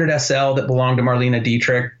 300 SL that belonged to Marlene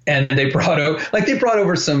Dietrich. And they brought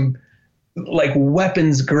over some like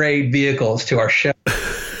weapons grade vehicles to our show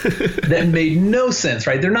that made no sense,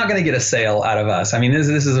 right? They're not going to get a sale out of us. I mean, this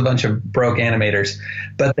is a bunch of broke animators,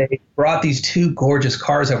 but they brought these two gorgeous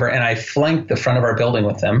cars over, and I flanked the front of our building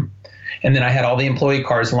with them. And then I had all the employee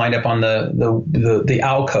cars lined up on the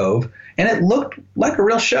alcove, and it looked like a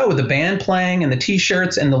real show with the band playing and the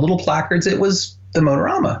T-shirts and the little placards. It was the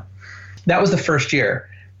Motorama. That was the first year.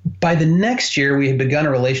 By the next year, we had begun a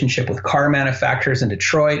relationship with car manufacturers in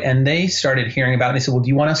Detroit, and they started hearing about it. And they said, well, do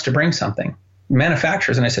you want us to bring something?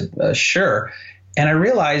 Manufacturers. And I said, sure. And I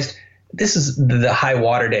realized this is the high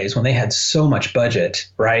water days when they had so much budget,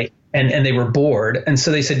 right? And they were bored. And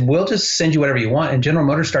so they said, we'll just send you whatever you want. And General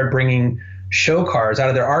Motors started bringing show cars out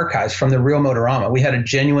of their archives from the real Motorama. We had a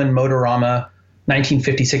genuine Motorama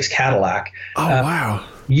 1956 Cadillac. Oh, wow.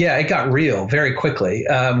 Yeah, it got real very quickly.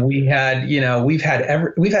 We've had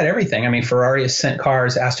everything. I mean, Ferrari has sent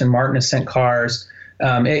cars, Aston Martin has sent cars.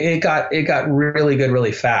 It got really good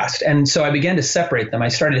really fast. And so I began to separate them. I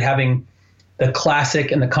started having the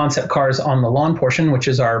classic and the concept cars on the lawn portion, which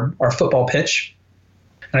is our football pitch.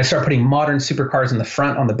 And I started putting modern supercars in the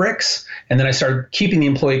front on the bricks. And then I started keeping the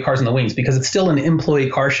employee cars on the wings because it's still an employee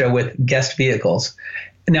car show with guest vehicles.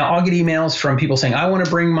 Now, I'll get emails from people saying, I want to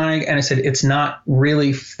bring mine. And I said, it's not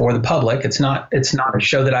really for the public. It's not a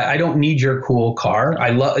show that I don't need your cool car.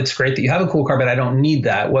 It's great that you have a cool car, but I don't need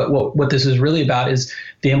that. What this is really about is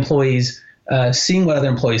the employees seeing what other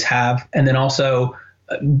employees have, and then also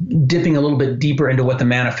dipping a little bit deeper into what the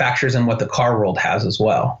manufacturers and what the car world has as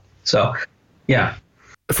well. So, yeah.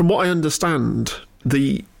 From what I understand,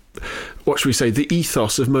 the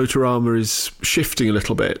ethos of Motorama is shifting a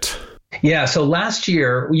little bit. Yeah. So last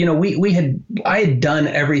year, I had done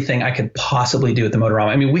everything I could possibly do at the Motorama.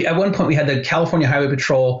 I mean, at one point we had the California Highway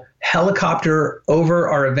Patrol helicopter over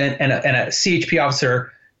our event, and a CHP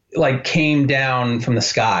officer like came down from the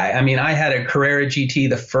sky. I mean, I had a Carrera GT,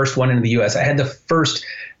 the first one in the US. I had the first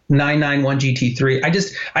 991 GT3.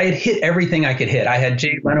 I had hit everything I could hit. I had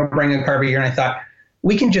Jay Leno bring a car every year, and I thought,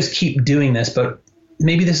 we can just keep doing this, but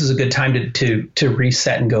maybe this is a good time to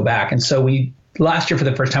reset and go back. And so last year, for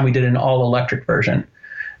the first time, we did an all-electric version.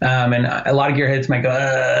 And a lot of gearheads might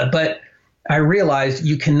go, but I realized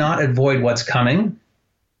you cannot avoid what's coming,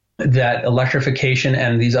 that electrification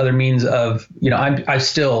and these other means of, I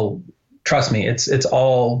still, trust me, it's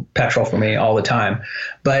all petrol for me all the time.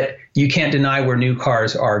 But you can't deny where new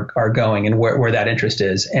cars are going and where that interest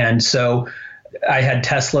is. And so I had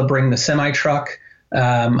Tesla bring the semi-truck.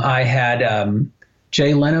 I had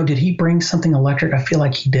Jay Leno, did he bring something electric? I feel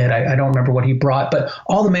like he did. I don't remember what he brought, but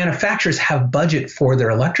all the manufacturers have budget for their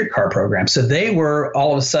electric car program. So they were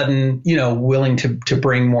all of a sudden, willing to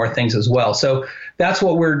bring more things as well. So that's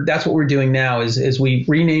what we're doing now is we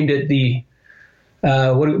renamed it the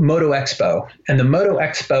Moto Expo. And the Moto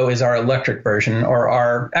Expo is our electric version,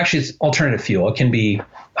 or actually it's alternative fuel. It can be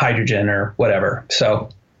hydrogen or whatever. So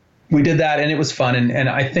we did that, and it was fun. And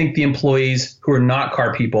I think the employees who are not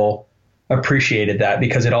car people appreciated that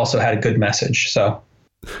because it also had a good message. So,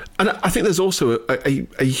 and I think there's also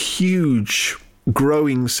a huge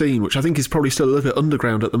growing scene, which I think is probably still a little bit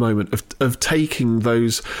underground at the moment, of taking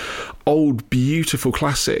those old beautiful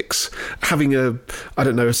classics, having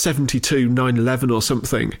a 72 911 or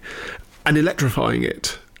something, and electrifying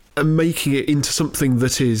it and making it into something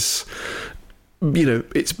that is,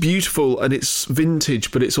 it's beautiful and it's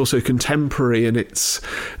vintage, but it's also contemporary, and it's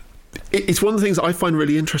one of the things that I find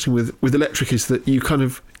really interesting with electric is that you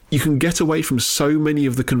can get away from so many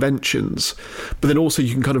of the conventions, but then also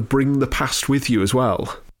you can kind of bring the past with you as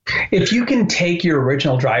well. If you can take your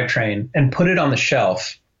original drivetrain and put it on the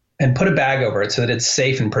shelf and put a bag over it so that it's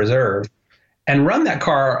safe and preserved, and run that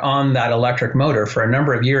car on that electric motor for a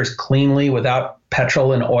number of years cleanly without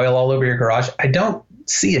petrol and oil all over your garage, I don't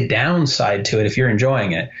see a downside to it if you're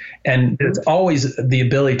enjoying it. And there's always the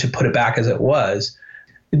ability to put it back as it was.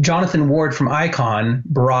 Jonathan Ward from Icon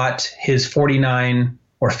brought his 49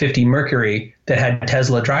 or 50 Mercury that had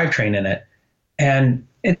Tesla drivetrain in it. And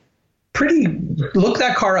look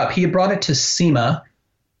that car up. He had brought it to SEMA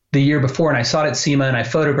the year before, and I saw it at SEMA and I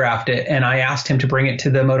photographed it, and I asked him to bring it to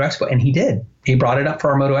the Moto Expo, and he did. He brought it up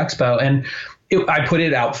for our Moto Expo, and I put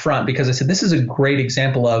it out front because I said, this is a great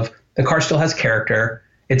example of the car still has character.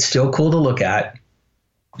 It's still cool to look at,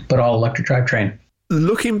 but all electric drivetrain.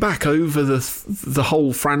 Looking back over the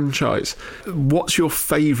whole franchise, what's your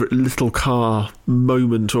favourite little car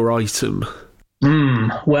moment or item?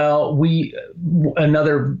 Well,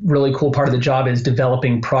 another really cool part of the job is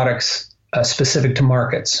developing products specific to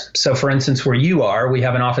markets. So, for instance, where you are, we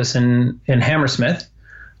have an office in Hammersmith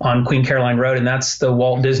on Queen Caroline Road, and that's the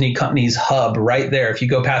Walt Disney Company's hub right there. If you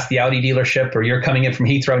go past the Audi dealership, or you're coming in from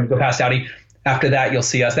Heathrow and you go past Audi, after that, you'll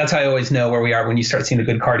see us. That's how I always know where we are. When you start seeing the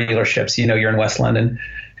good car dealerships, you know you're in West London,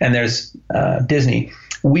 and there's Disney.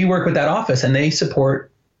 We work with that office, and they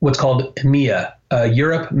support what's called EMEA,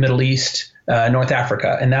 Europe, Middle East, North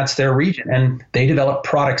Africa, and that's their region. And they develop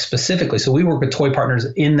products specifically. So we work with toy partners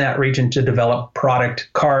in that region to develop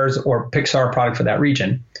cars or Pixar product for that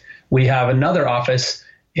region. We have another office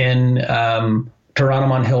in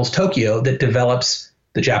Toranomon Hills, Tokyo, that develops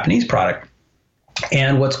the Japanese product.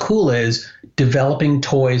 And what's cool is developing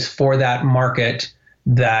toys for that market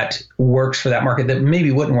that works for that market that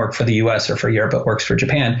maybe wouldn't work for the US or for Europe, but works for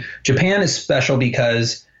Japan. Japan is special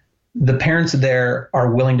because the parents there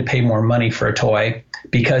are willing to pay more money for a toy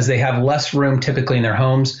because they have less room typically in their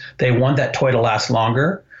homes. They want that toy to last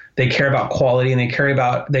longer. They care about quality, and they care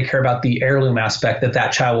about the heirloom aspect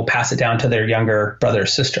that child will pass it down to their younger brother or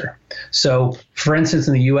sister. So, for instance,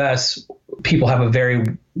 in the U.S., people have a very,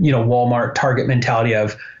 Walmart, Target mentality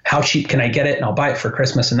of how cheap can I get it, and I'll buy it for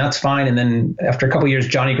Christmas, and that's fine. And then after a couple of years,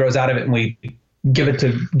 Johnny grows out of it, and we give it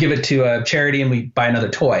to a charity, and we buy another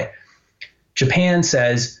toy. Japan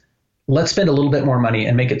says, let's spend a little bit more money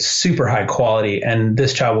and make it super high quality, and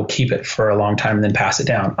this child will keep it for a long time and then pass it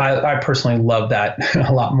down. I personally love that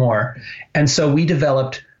a lot more. And so we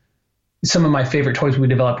developed some of my favorite toys we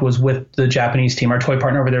developed was with the Japanese team. Our toy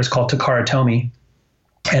partner over there is called Takara Tomy,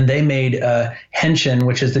 and they made Henshin,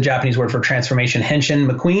 which is the Japanese word for transformation. Henshin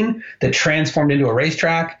McQueen that transformed into a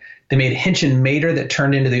racetrack. They made Henshin Mater that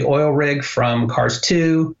turned into the oil rig from Cars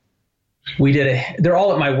 2. They're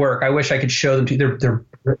all at my work. I wish I could show them to you.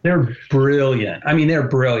 They're brilliant. I mean, they're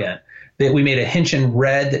brilliant. We made a Henshin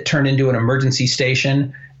Red that turned into an emergency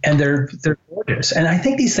station, and they're gorgeous. And I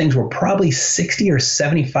think these things were probably $60 or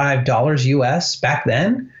 $75 US back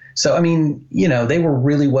then. So, I mean, they were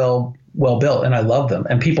really well built, and I love them.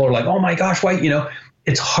 And people are like, oh my gosh, why?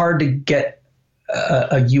 It's hard to get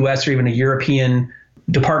a US or even a European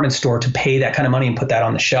department store to pay that kind of money and put that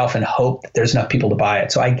on the shelf and hope that there's enough people to buy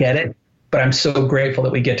it. So I get it, but I'm so grateful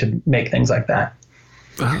that we get to make things like that.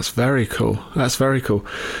 That's very cool.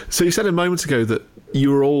 So you said a moment ago that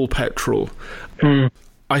you were all petrol.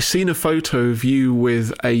 I seen a photo of you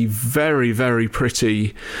with a very, very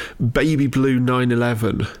pretty baby blue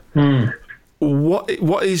 911.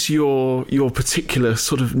 What is your particular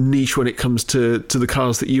sort of niche when it comes to the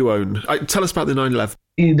cars that you own? Tell us about the 911.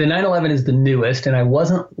 The 911 is the newest, and I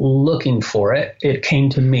wasn't looking for it. It came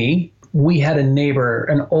to me. We had a neighbor,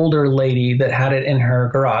 an older lady, that had it in her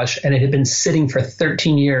garage, and it had been sitting for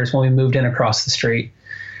 13 years when we moved in across the street.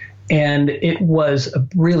 And it was a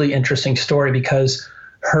really interesting story because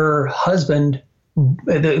her husband,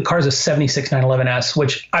 the car's a 76 911S,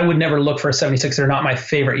 which I would never look for a 76. They're not my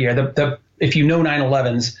favorite year. If you know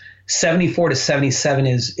 911s, 74 to 77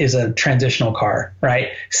 is a transitional car, right?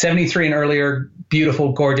 73 and earlier,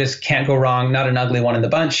 beautiful, gorgeous, can't go wrong, not an ugly one in the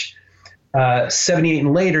bunch. 78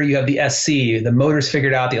 and later, you have the SC. The motor's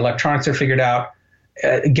figured out. The electronics are figured out.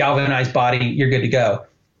 Galvanized body, you're good to go.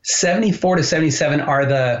 74 to 77 are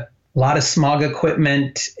a lot of smog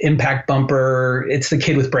equipment, impact bumper. It's the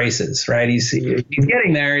kid with braces, right? He's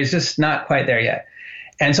getting there. He's just not quite there yet.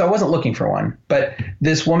 And so I wasn't looking for one. But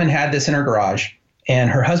this woman had this in her garage, and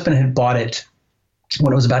her husband had bought it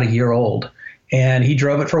when it was about a year old. And he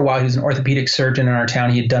drove it for a while. He was an orthopedic surgeon in our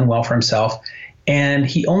town. He had done well for himself. And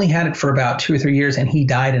he only had it for about 2 or 3 years, and he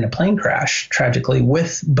died in a plane crash, tragically,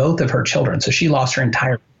 with both of her children. So she lost her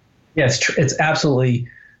entire – yeah, it's absolutely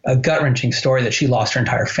a gut-wrenching story that she lost her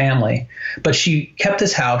entire family. But she kept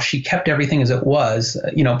this house. She kept everything as it was,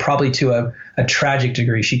 probably to a tragic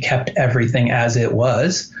degree. She kept everything as it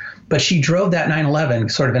was. But she drove that 911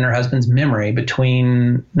 sort of in her husband's memory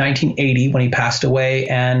between 1980 when he passed away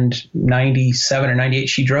and 97 or 98.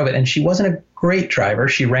 She drove it, and she wasn't a great driver.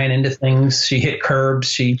 She ran into things. She hit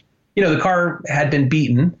curbs. The car had been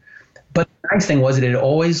beaten. But the nice thing was it had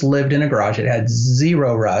always lived in a garage. It had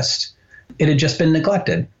zero rust. It had just been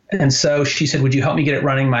neglected. And so she said, would you help me get it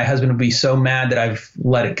running? My husband would be so mad that I've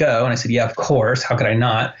let it go. And I said, yeah, of course. How could I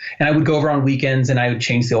not? And I would go over on weekends and I would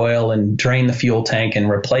change the oil and drain the fuel tank and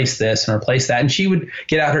replace this and replace that. And she would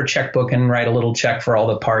get out her checkbook and write a little check for all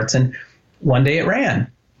the parts. And one day it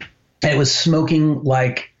ran. And it was smoking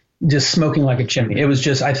like a chimney. It was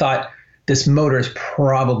just, I thought, this motor is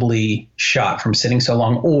probably shot from sitting so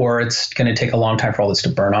long, or it's going to take a long time for all this to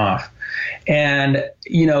burn off. And,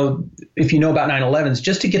 you know, if you know about 911s,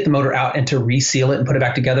 just to get the motor out and to reseal it and put it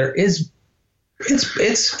back together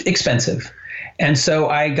it's expensive. And so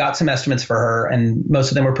I got some estimates for her, and most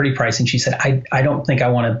of them were pretty pricey. And she said, I don't think I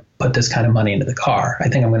want to put this kind of money into the car. I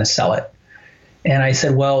think I'm going to sell it. And I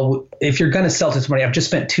said, well, if you're going to sell this money, I've just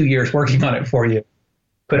spent 2 years working on it for you.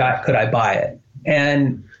 Could I buy it?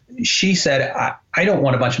 And she said, I don't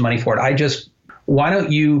want a bunch of money for it. Why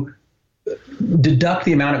don't you deduct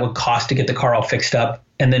the amount it would cost to get the car all fixed up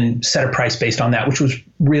and then set a price based on that, which was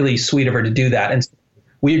really sweet of her to do that. And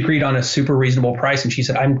we agreed on a super reasonable price. And she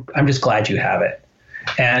said, I'm just glad you have it.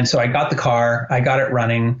 And so I got the car, I got it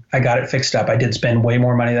running, I got it fixed up. I did spend way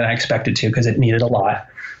more money than I expected to because it needed a lot.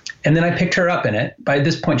 And then I picked her up in it. By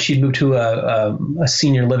this point, she'd moved to a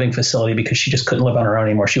senior living facility because she just couldn't live on her own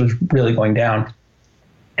anymore. She was really going down.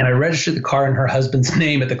 And I registered the car in her husband's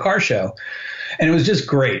name at the car show. And it was just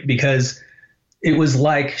great because it was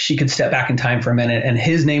like she could step back in time for a minute, and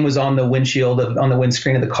his name was on the windshield on the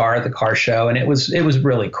windscreen of the car at the car show. And it was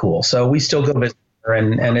really cool. So we still go visit her,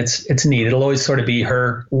 and it's neat. It'll always sort of be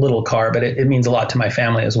her little car, but it means a lot to my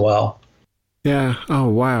family as well. Yeah. Oh,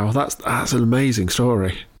 wow. That's an amazing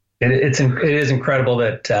story. It is incredible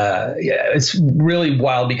that, it's really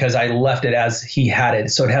wild because I left it as he had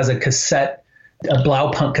it. So it has a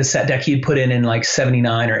Blaupunk cassette deck he'd put in like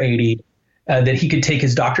 79 or 80, that he could take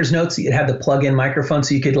his doctor's notes. It had the plug-in microphone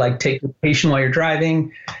so you could like take the patient while you're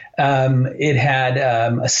driving. It had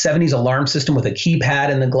a 70s alarm system with a keypad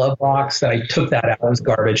in the glove box that I took that out. It was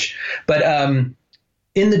garbage. But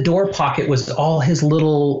in the door pocket was all his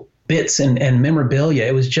little bits and memorabilia.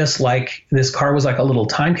 It was just like this car was like a little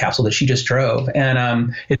time capsule that she just drove.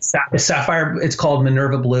 And it's sapphire. It's called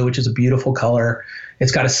Minerva Blue, which is a beautiful color.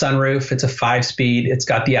 It's got a sunroof. It's a 5-speed. It's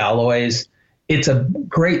got the alloys. It's a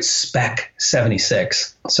great spec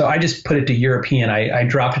 76. So I just put it to European. I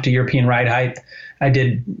dropped it to European ride height. I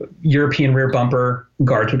did European rear bumper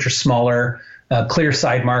guards, which are smaller, clear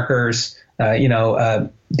side markers, the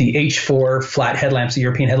H4 flat headlamps, the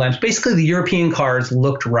European headlamps. Basically, the European cars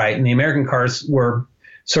looked right, and the American cars were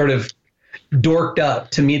sort of dorked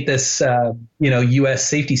up to meet this, U.S.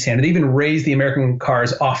 safety standard. They even raised the American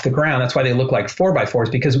cars off the ground. That's why they look like 4x4s,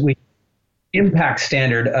 because impact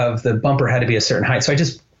standard of the bumper had to be a certain height. So I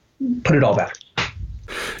just put it all back.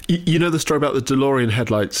 You know the story about the DeLorean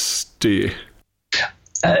headlights, do you?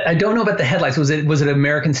 I don't know about the headlights. Was it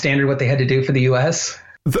American standard what they had to do for the U.S.?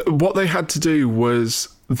 What they had to do was,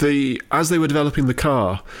 as they were developing the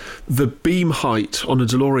car, the beam height on a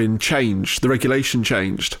DeLorean changed, the regulation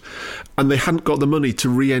changed, and they hadn't got the money to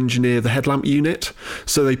re-engineer the headlamp unit,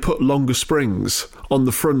 so they put longer springs on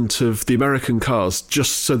the front of the American cars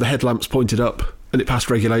just so the headlamps pointed up and it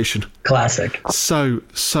passed regulation. Classic. So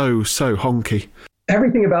honky.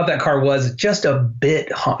 Everything about that car was just a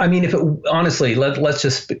bit. I mean, let's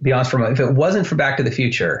just be honest for a moment. If it wasn't for Back to the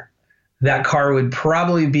Future, that car would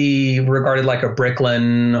probably be regarded like a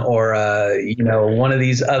Bricklin or one of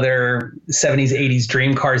these other 70s, 80s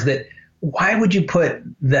dream cars. Why would you put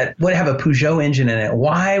that? Would have a Peugeot engine in it?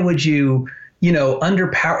 Why would you,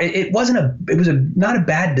 underpower? It was not a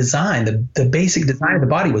bad design. The basic design of the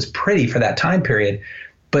body was pretty for that time period,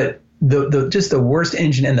 but just the worst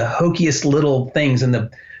engine and the hokiest little things, and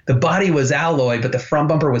the body was alloy, but the front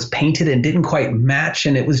bumper was painted and didn't quite match,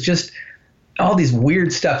 and it was just all these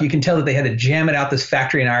weird stuff. You can tell that they had to jam it out this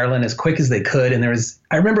factory in Ireland as quick as they could. And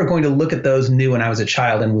I remember going to look at those new when I was a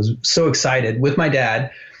child and was so excited with my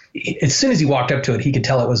dad. As soon as he walked up to it, he could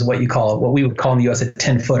tell it was what we would call in the US a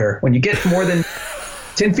 10-footer. When you get more than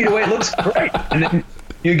 10 feet away, it looks great. And then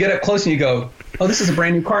you get up close and you go, oh, this is a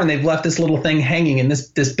brand new car, and they've left this little thing hanging and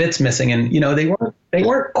this bit's missing. And, they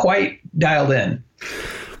weren't quite dialed in.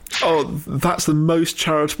 Oh, that's the most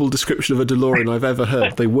charitable description of a DeLorean I've ever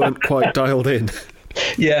heard. They weren't quite dialed in.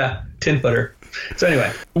 Yeah, 10-footer. So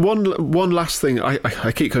anyway. One last thing.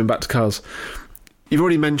 I keep coming back to cars. You've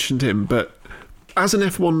already mentioned him, but as an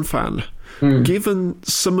F1 fan, given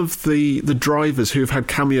some of the drivers who have had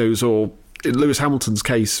cameos, or in Lewis Hamilton's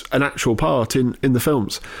case, an actual part in the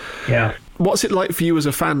films, yeah, what's it like for you as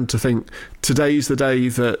a fan to think today's the day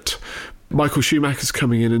that Michael Schumacher's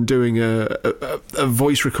coming in and doing a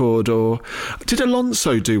voice record? Or did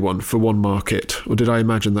Alonso do one for one market, or did I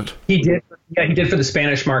imagine that? He did. Yeah, he did for the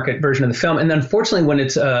Spanish market version of the film. And unfortunately, when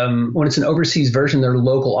it's an overseas version, their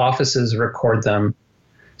local offices record them.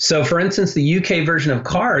 So, for instance, the UK version of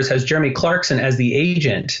Cars has Jeremy Clarkson as the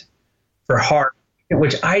agent for Harv,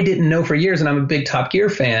 which I didn't know for years. And I'm a big Top Gear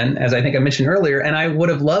fan, as I think I mentioned earlier. And I would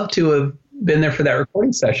have loved to have been there for that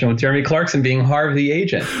recording session with Jeremy Clarkson being Harv the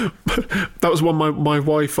agent. That was one my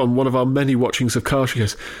wife on one of our many watchings of Cars. She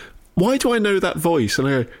goes, "Why do I know that voice?" And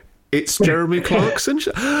I go, "It's Jeremy Clarkson."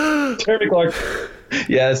 Jeremy Clarkson.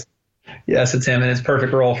 Yes, it's him, and it's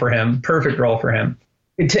perfect role for him.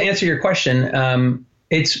 To answer your question,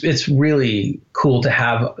 it's really cool to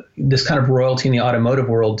have this kind of royalty in the automotive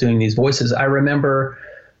world doing these voices. I remember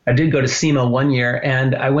I did go to SEMA one year,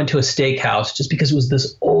 and I went to a steakhouse just because it was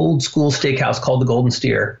this old school steakhouse called the Golden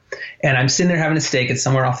Steer. And I'm sitting there having a steak. It's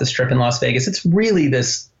somewhere off the strip in Las Vegas. It's really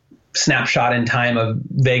this snapshot in time of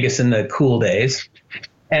Vegas in the cool days.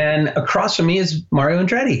 And across from me is Mario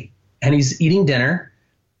Andretti, and he's eating dinner.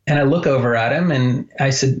 And I look over at him and I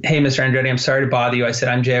said, "Hey, Mr. Andretti, I'm sorry to bother you." I said,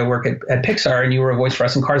 "I'm Jay. I work at Pixar, and you were a voice for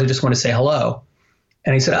us in Cars. I just want to say hello."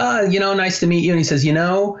 And he said, "Nice to meet you." And he says,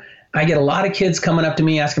 "I get a lot of kids coming up to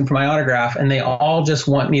me asking for my autograph, and they all just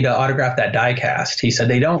want me to autograph that diecast." He said,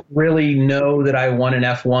 "They don't really know that I won an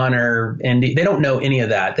F1 or Indy. They don't know any of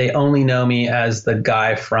that. They only know me as the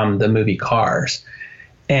guy from the movie Cars."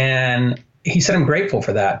 And he said, "I'm grateful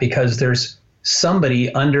for that because there's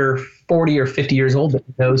somebody under 40 or 50 years old that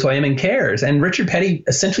knows who I am and cares." And Richard Petty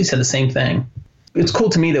essentially said the same thing. It's cool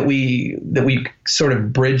to me that we sort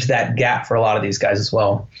of bridge that gap for a lot of these guys as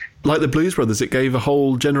well. Like the Blues Brothers, it gave a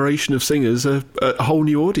whole generation of singers a whole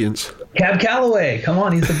new audience. Cab Calloway, come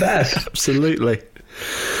on, he's the best. Absolutely.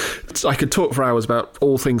 I could talk for hours about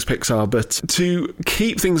all things Pixar, but to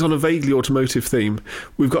keep things on a vaguely automotive theme,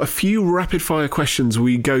 we've got a few rapid-fire questions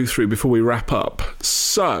we go through before we wrap up.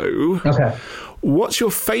 So, okay. What's your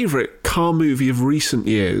favourite car movie of recent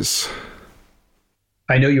years?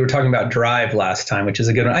 I know you were talking about Drive last time, which is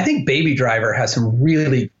a good one. I think Baby Driver has some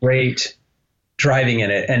really great driving in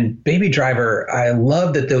it. And Baby Driver, I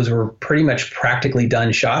love that those were pretty much practically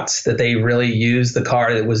done shots, that they really used the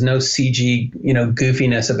car. There was no CG,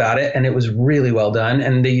 goofiness about it. And it was really well done.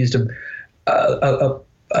 And they used a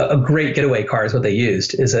great getaway car is what they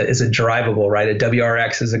used, is a drivable, right? A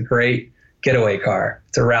WRX is a great getaway car.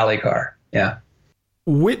 It's a rally car. Yeah.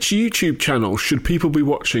 Which YouTube channel should people be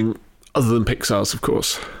watching other than Pixar's, of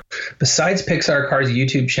course? Besides Pixar Cars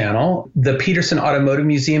YouTube channel, the Peterson Automotive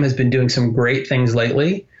Museum has been doing some great things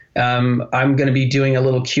lately. I'm going to be doing a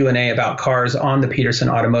little Q&A about cars on the Peterson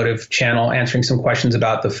Automotive channel, answering some questions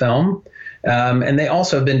about the film. And they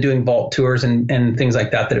also have been doing vault tours and things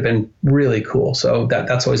like that have been really cool. So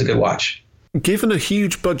that's always a good watch. Given a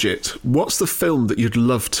huge budget, what's the film that you'd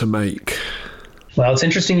love to make? Well, it's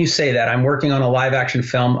interesting you say that. I'm working on a live action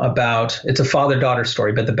film it's a father-daughter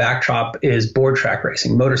story, but the backdrop is board track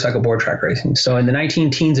racing, motorcycle board track racing. So in the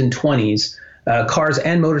 19-teens and 20s, cars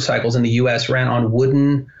and motorcycles in the U.S. ran on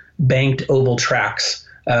wooden banked oval tracks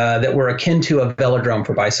that were akin to a velodrome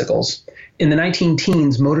for bicycles. In the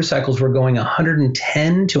 19-teens, motorcycles were going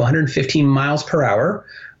 110 to 115 miles per hour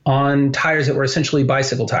on tires that were essentially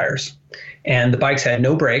bicycle tires. And the bikes had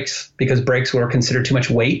no brakes because brakes were considered too much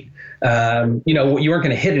weight. You weren't going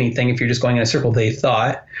to hit anything if you're just going in a circle, they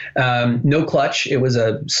thought. No clutch. It was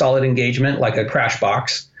a solid engagement like a crash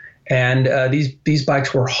box. And these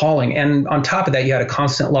bikes were hauling. And on top of that, you had a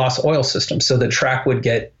constant loss oil system. So the track would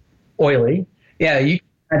get oily. Yeah, you can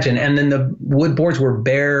imagine. And then the wood boards were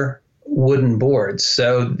bare wooden boards.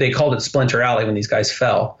 So they called it Splinter Alley when these guys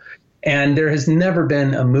fell. And there has never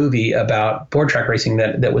been a movie about board track racing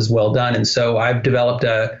that was well done. And so I've developed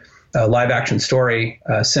a live action story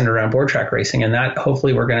centered around board track racing, and that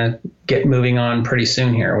hopefully we're going to get moving on pretty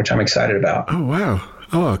soon here, which I'm excited about. Oh, wow.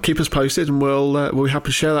 Oh, keep us posted and we'll be happy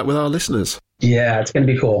to share that with our listeners. Yeah, it's going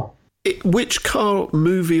to be cool. Which car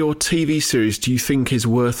movie or TV series do you think is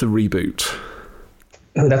worth a reboot?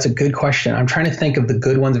 Oh, that's a good question. I'm trying to think of the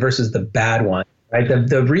good ones versus the bad ones. Right?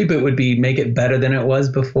 The reboot would be make it better than it was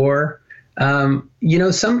before. Some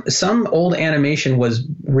old animation was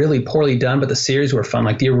really poorly done, but the series were fun.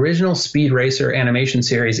 Like the original Speed Racer animation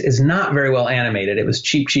series is not very well animated. It was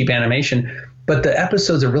cheap animation, but the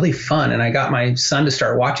episodes are really fun. And I got my son to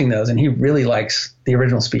start watching those, and he really likes the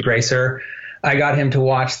original Speed Racer. I got him to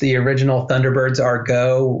watch the original Thunderbirds Are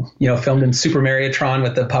Go, filmed in Super Mariotron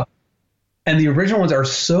with the pup. And the original ones are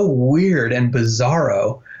so weird and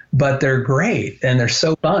bizarro, but they're great and they're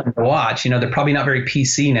so fun to watch. They're probably not very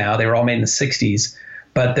PC now. They were all made in the 60s,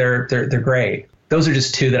 but they're great. Those are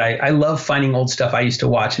just two that I love finding old stuff I used to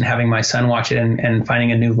watch and having my son watch it and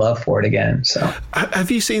finding a new love for it again. So,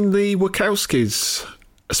 have you seen the Wachowskis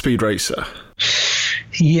Speed Racer?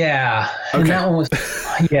 Yeah. Okay. And that one was,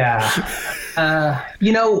 yeah.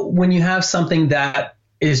 When you have something that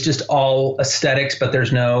is just all aesthetics, but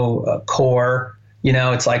there's no core,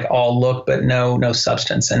 it's like all look, but no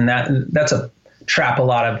substance. And that's a trap a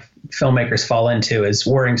lot of filmmakers fall into, is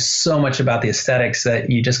worrying so much about the aesthetics that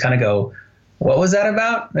you just kind of go, what was that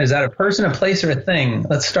about? Is that a person, a place, or a thing?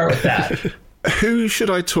 Let's start with that. Who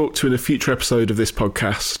should I talk to in a future episode of this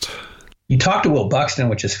podcast? You talk to Will Buxton,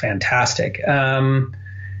 which is fantastic.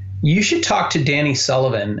 You should talk to Danny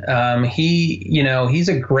Sullivan. He's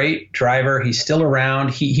a great driver. He's still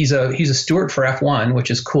around. He's a steward for F1,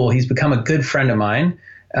 which is cool. He's become a good friend of mine.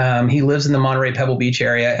 He lives in the Monterey Pebble Beach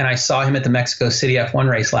area, and I saw him at the Mexico City F1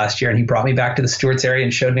 race last year, and he brought me back to the stewards area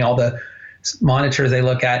and showed me all the monitors they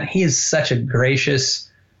look at. He is such a gracious,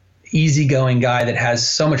 easygoing guy that has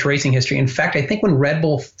so much racing history. In fact, I think when Red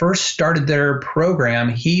Bull first started their program,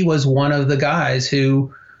 he was one of the guys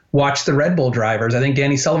who watched the Red Bull drivers. I think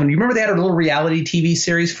Danny Sullivan. Do you remember they had a little reality TV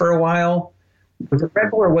series for a while? Was it Red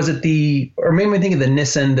Bull, or was it or maybe I think of the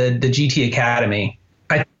Nissan, the GT Academy?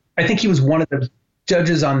 I think he was one of the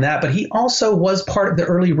judges on that, but he also was part of the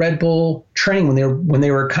early Red Bull training when they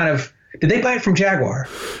were kind of. Did they buy it from Jaguar?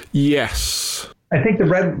 Yes. I think the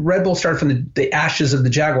Red Bull started from the ashes of the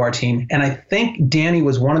Jaguar team, and I think Danny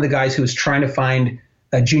was one of the guys who was trying to find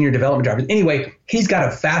a junior development driver. Anyway, he's got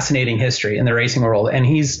a fascinating history in the racing world, and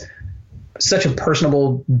he's such a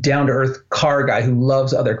personable, down-to-earth car guy who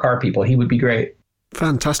loves other car people. He would be great.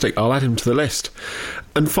 Fantastic. I'll add him to the list.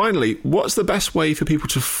 And finally, what's the best way for people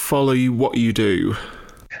to follow you, what you do?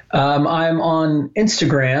 I'm on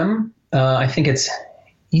Instagram. I think it's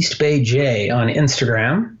East Bay J on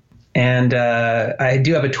Instagram. And I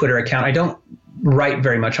do have a Twitter account. I don't write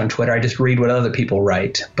very much on Twitter. I just read what other people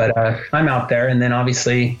write. But I'm out there. And then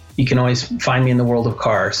obviously you can always find me in the world of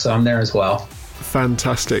cars. So I'm there as well.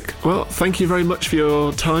 Fantastic. Well, thank you very much for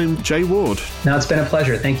your time, Jay Ward. No, it's been a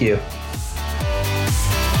pleasure. Thank you.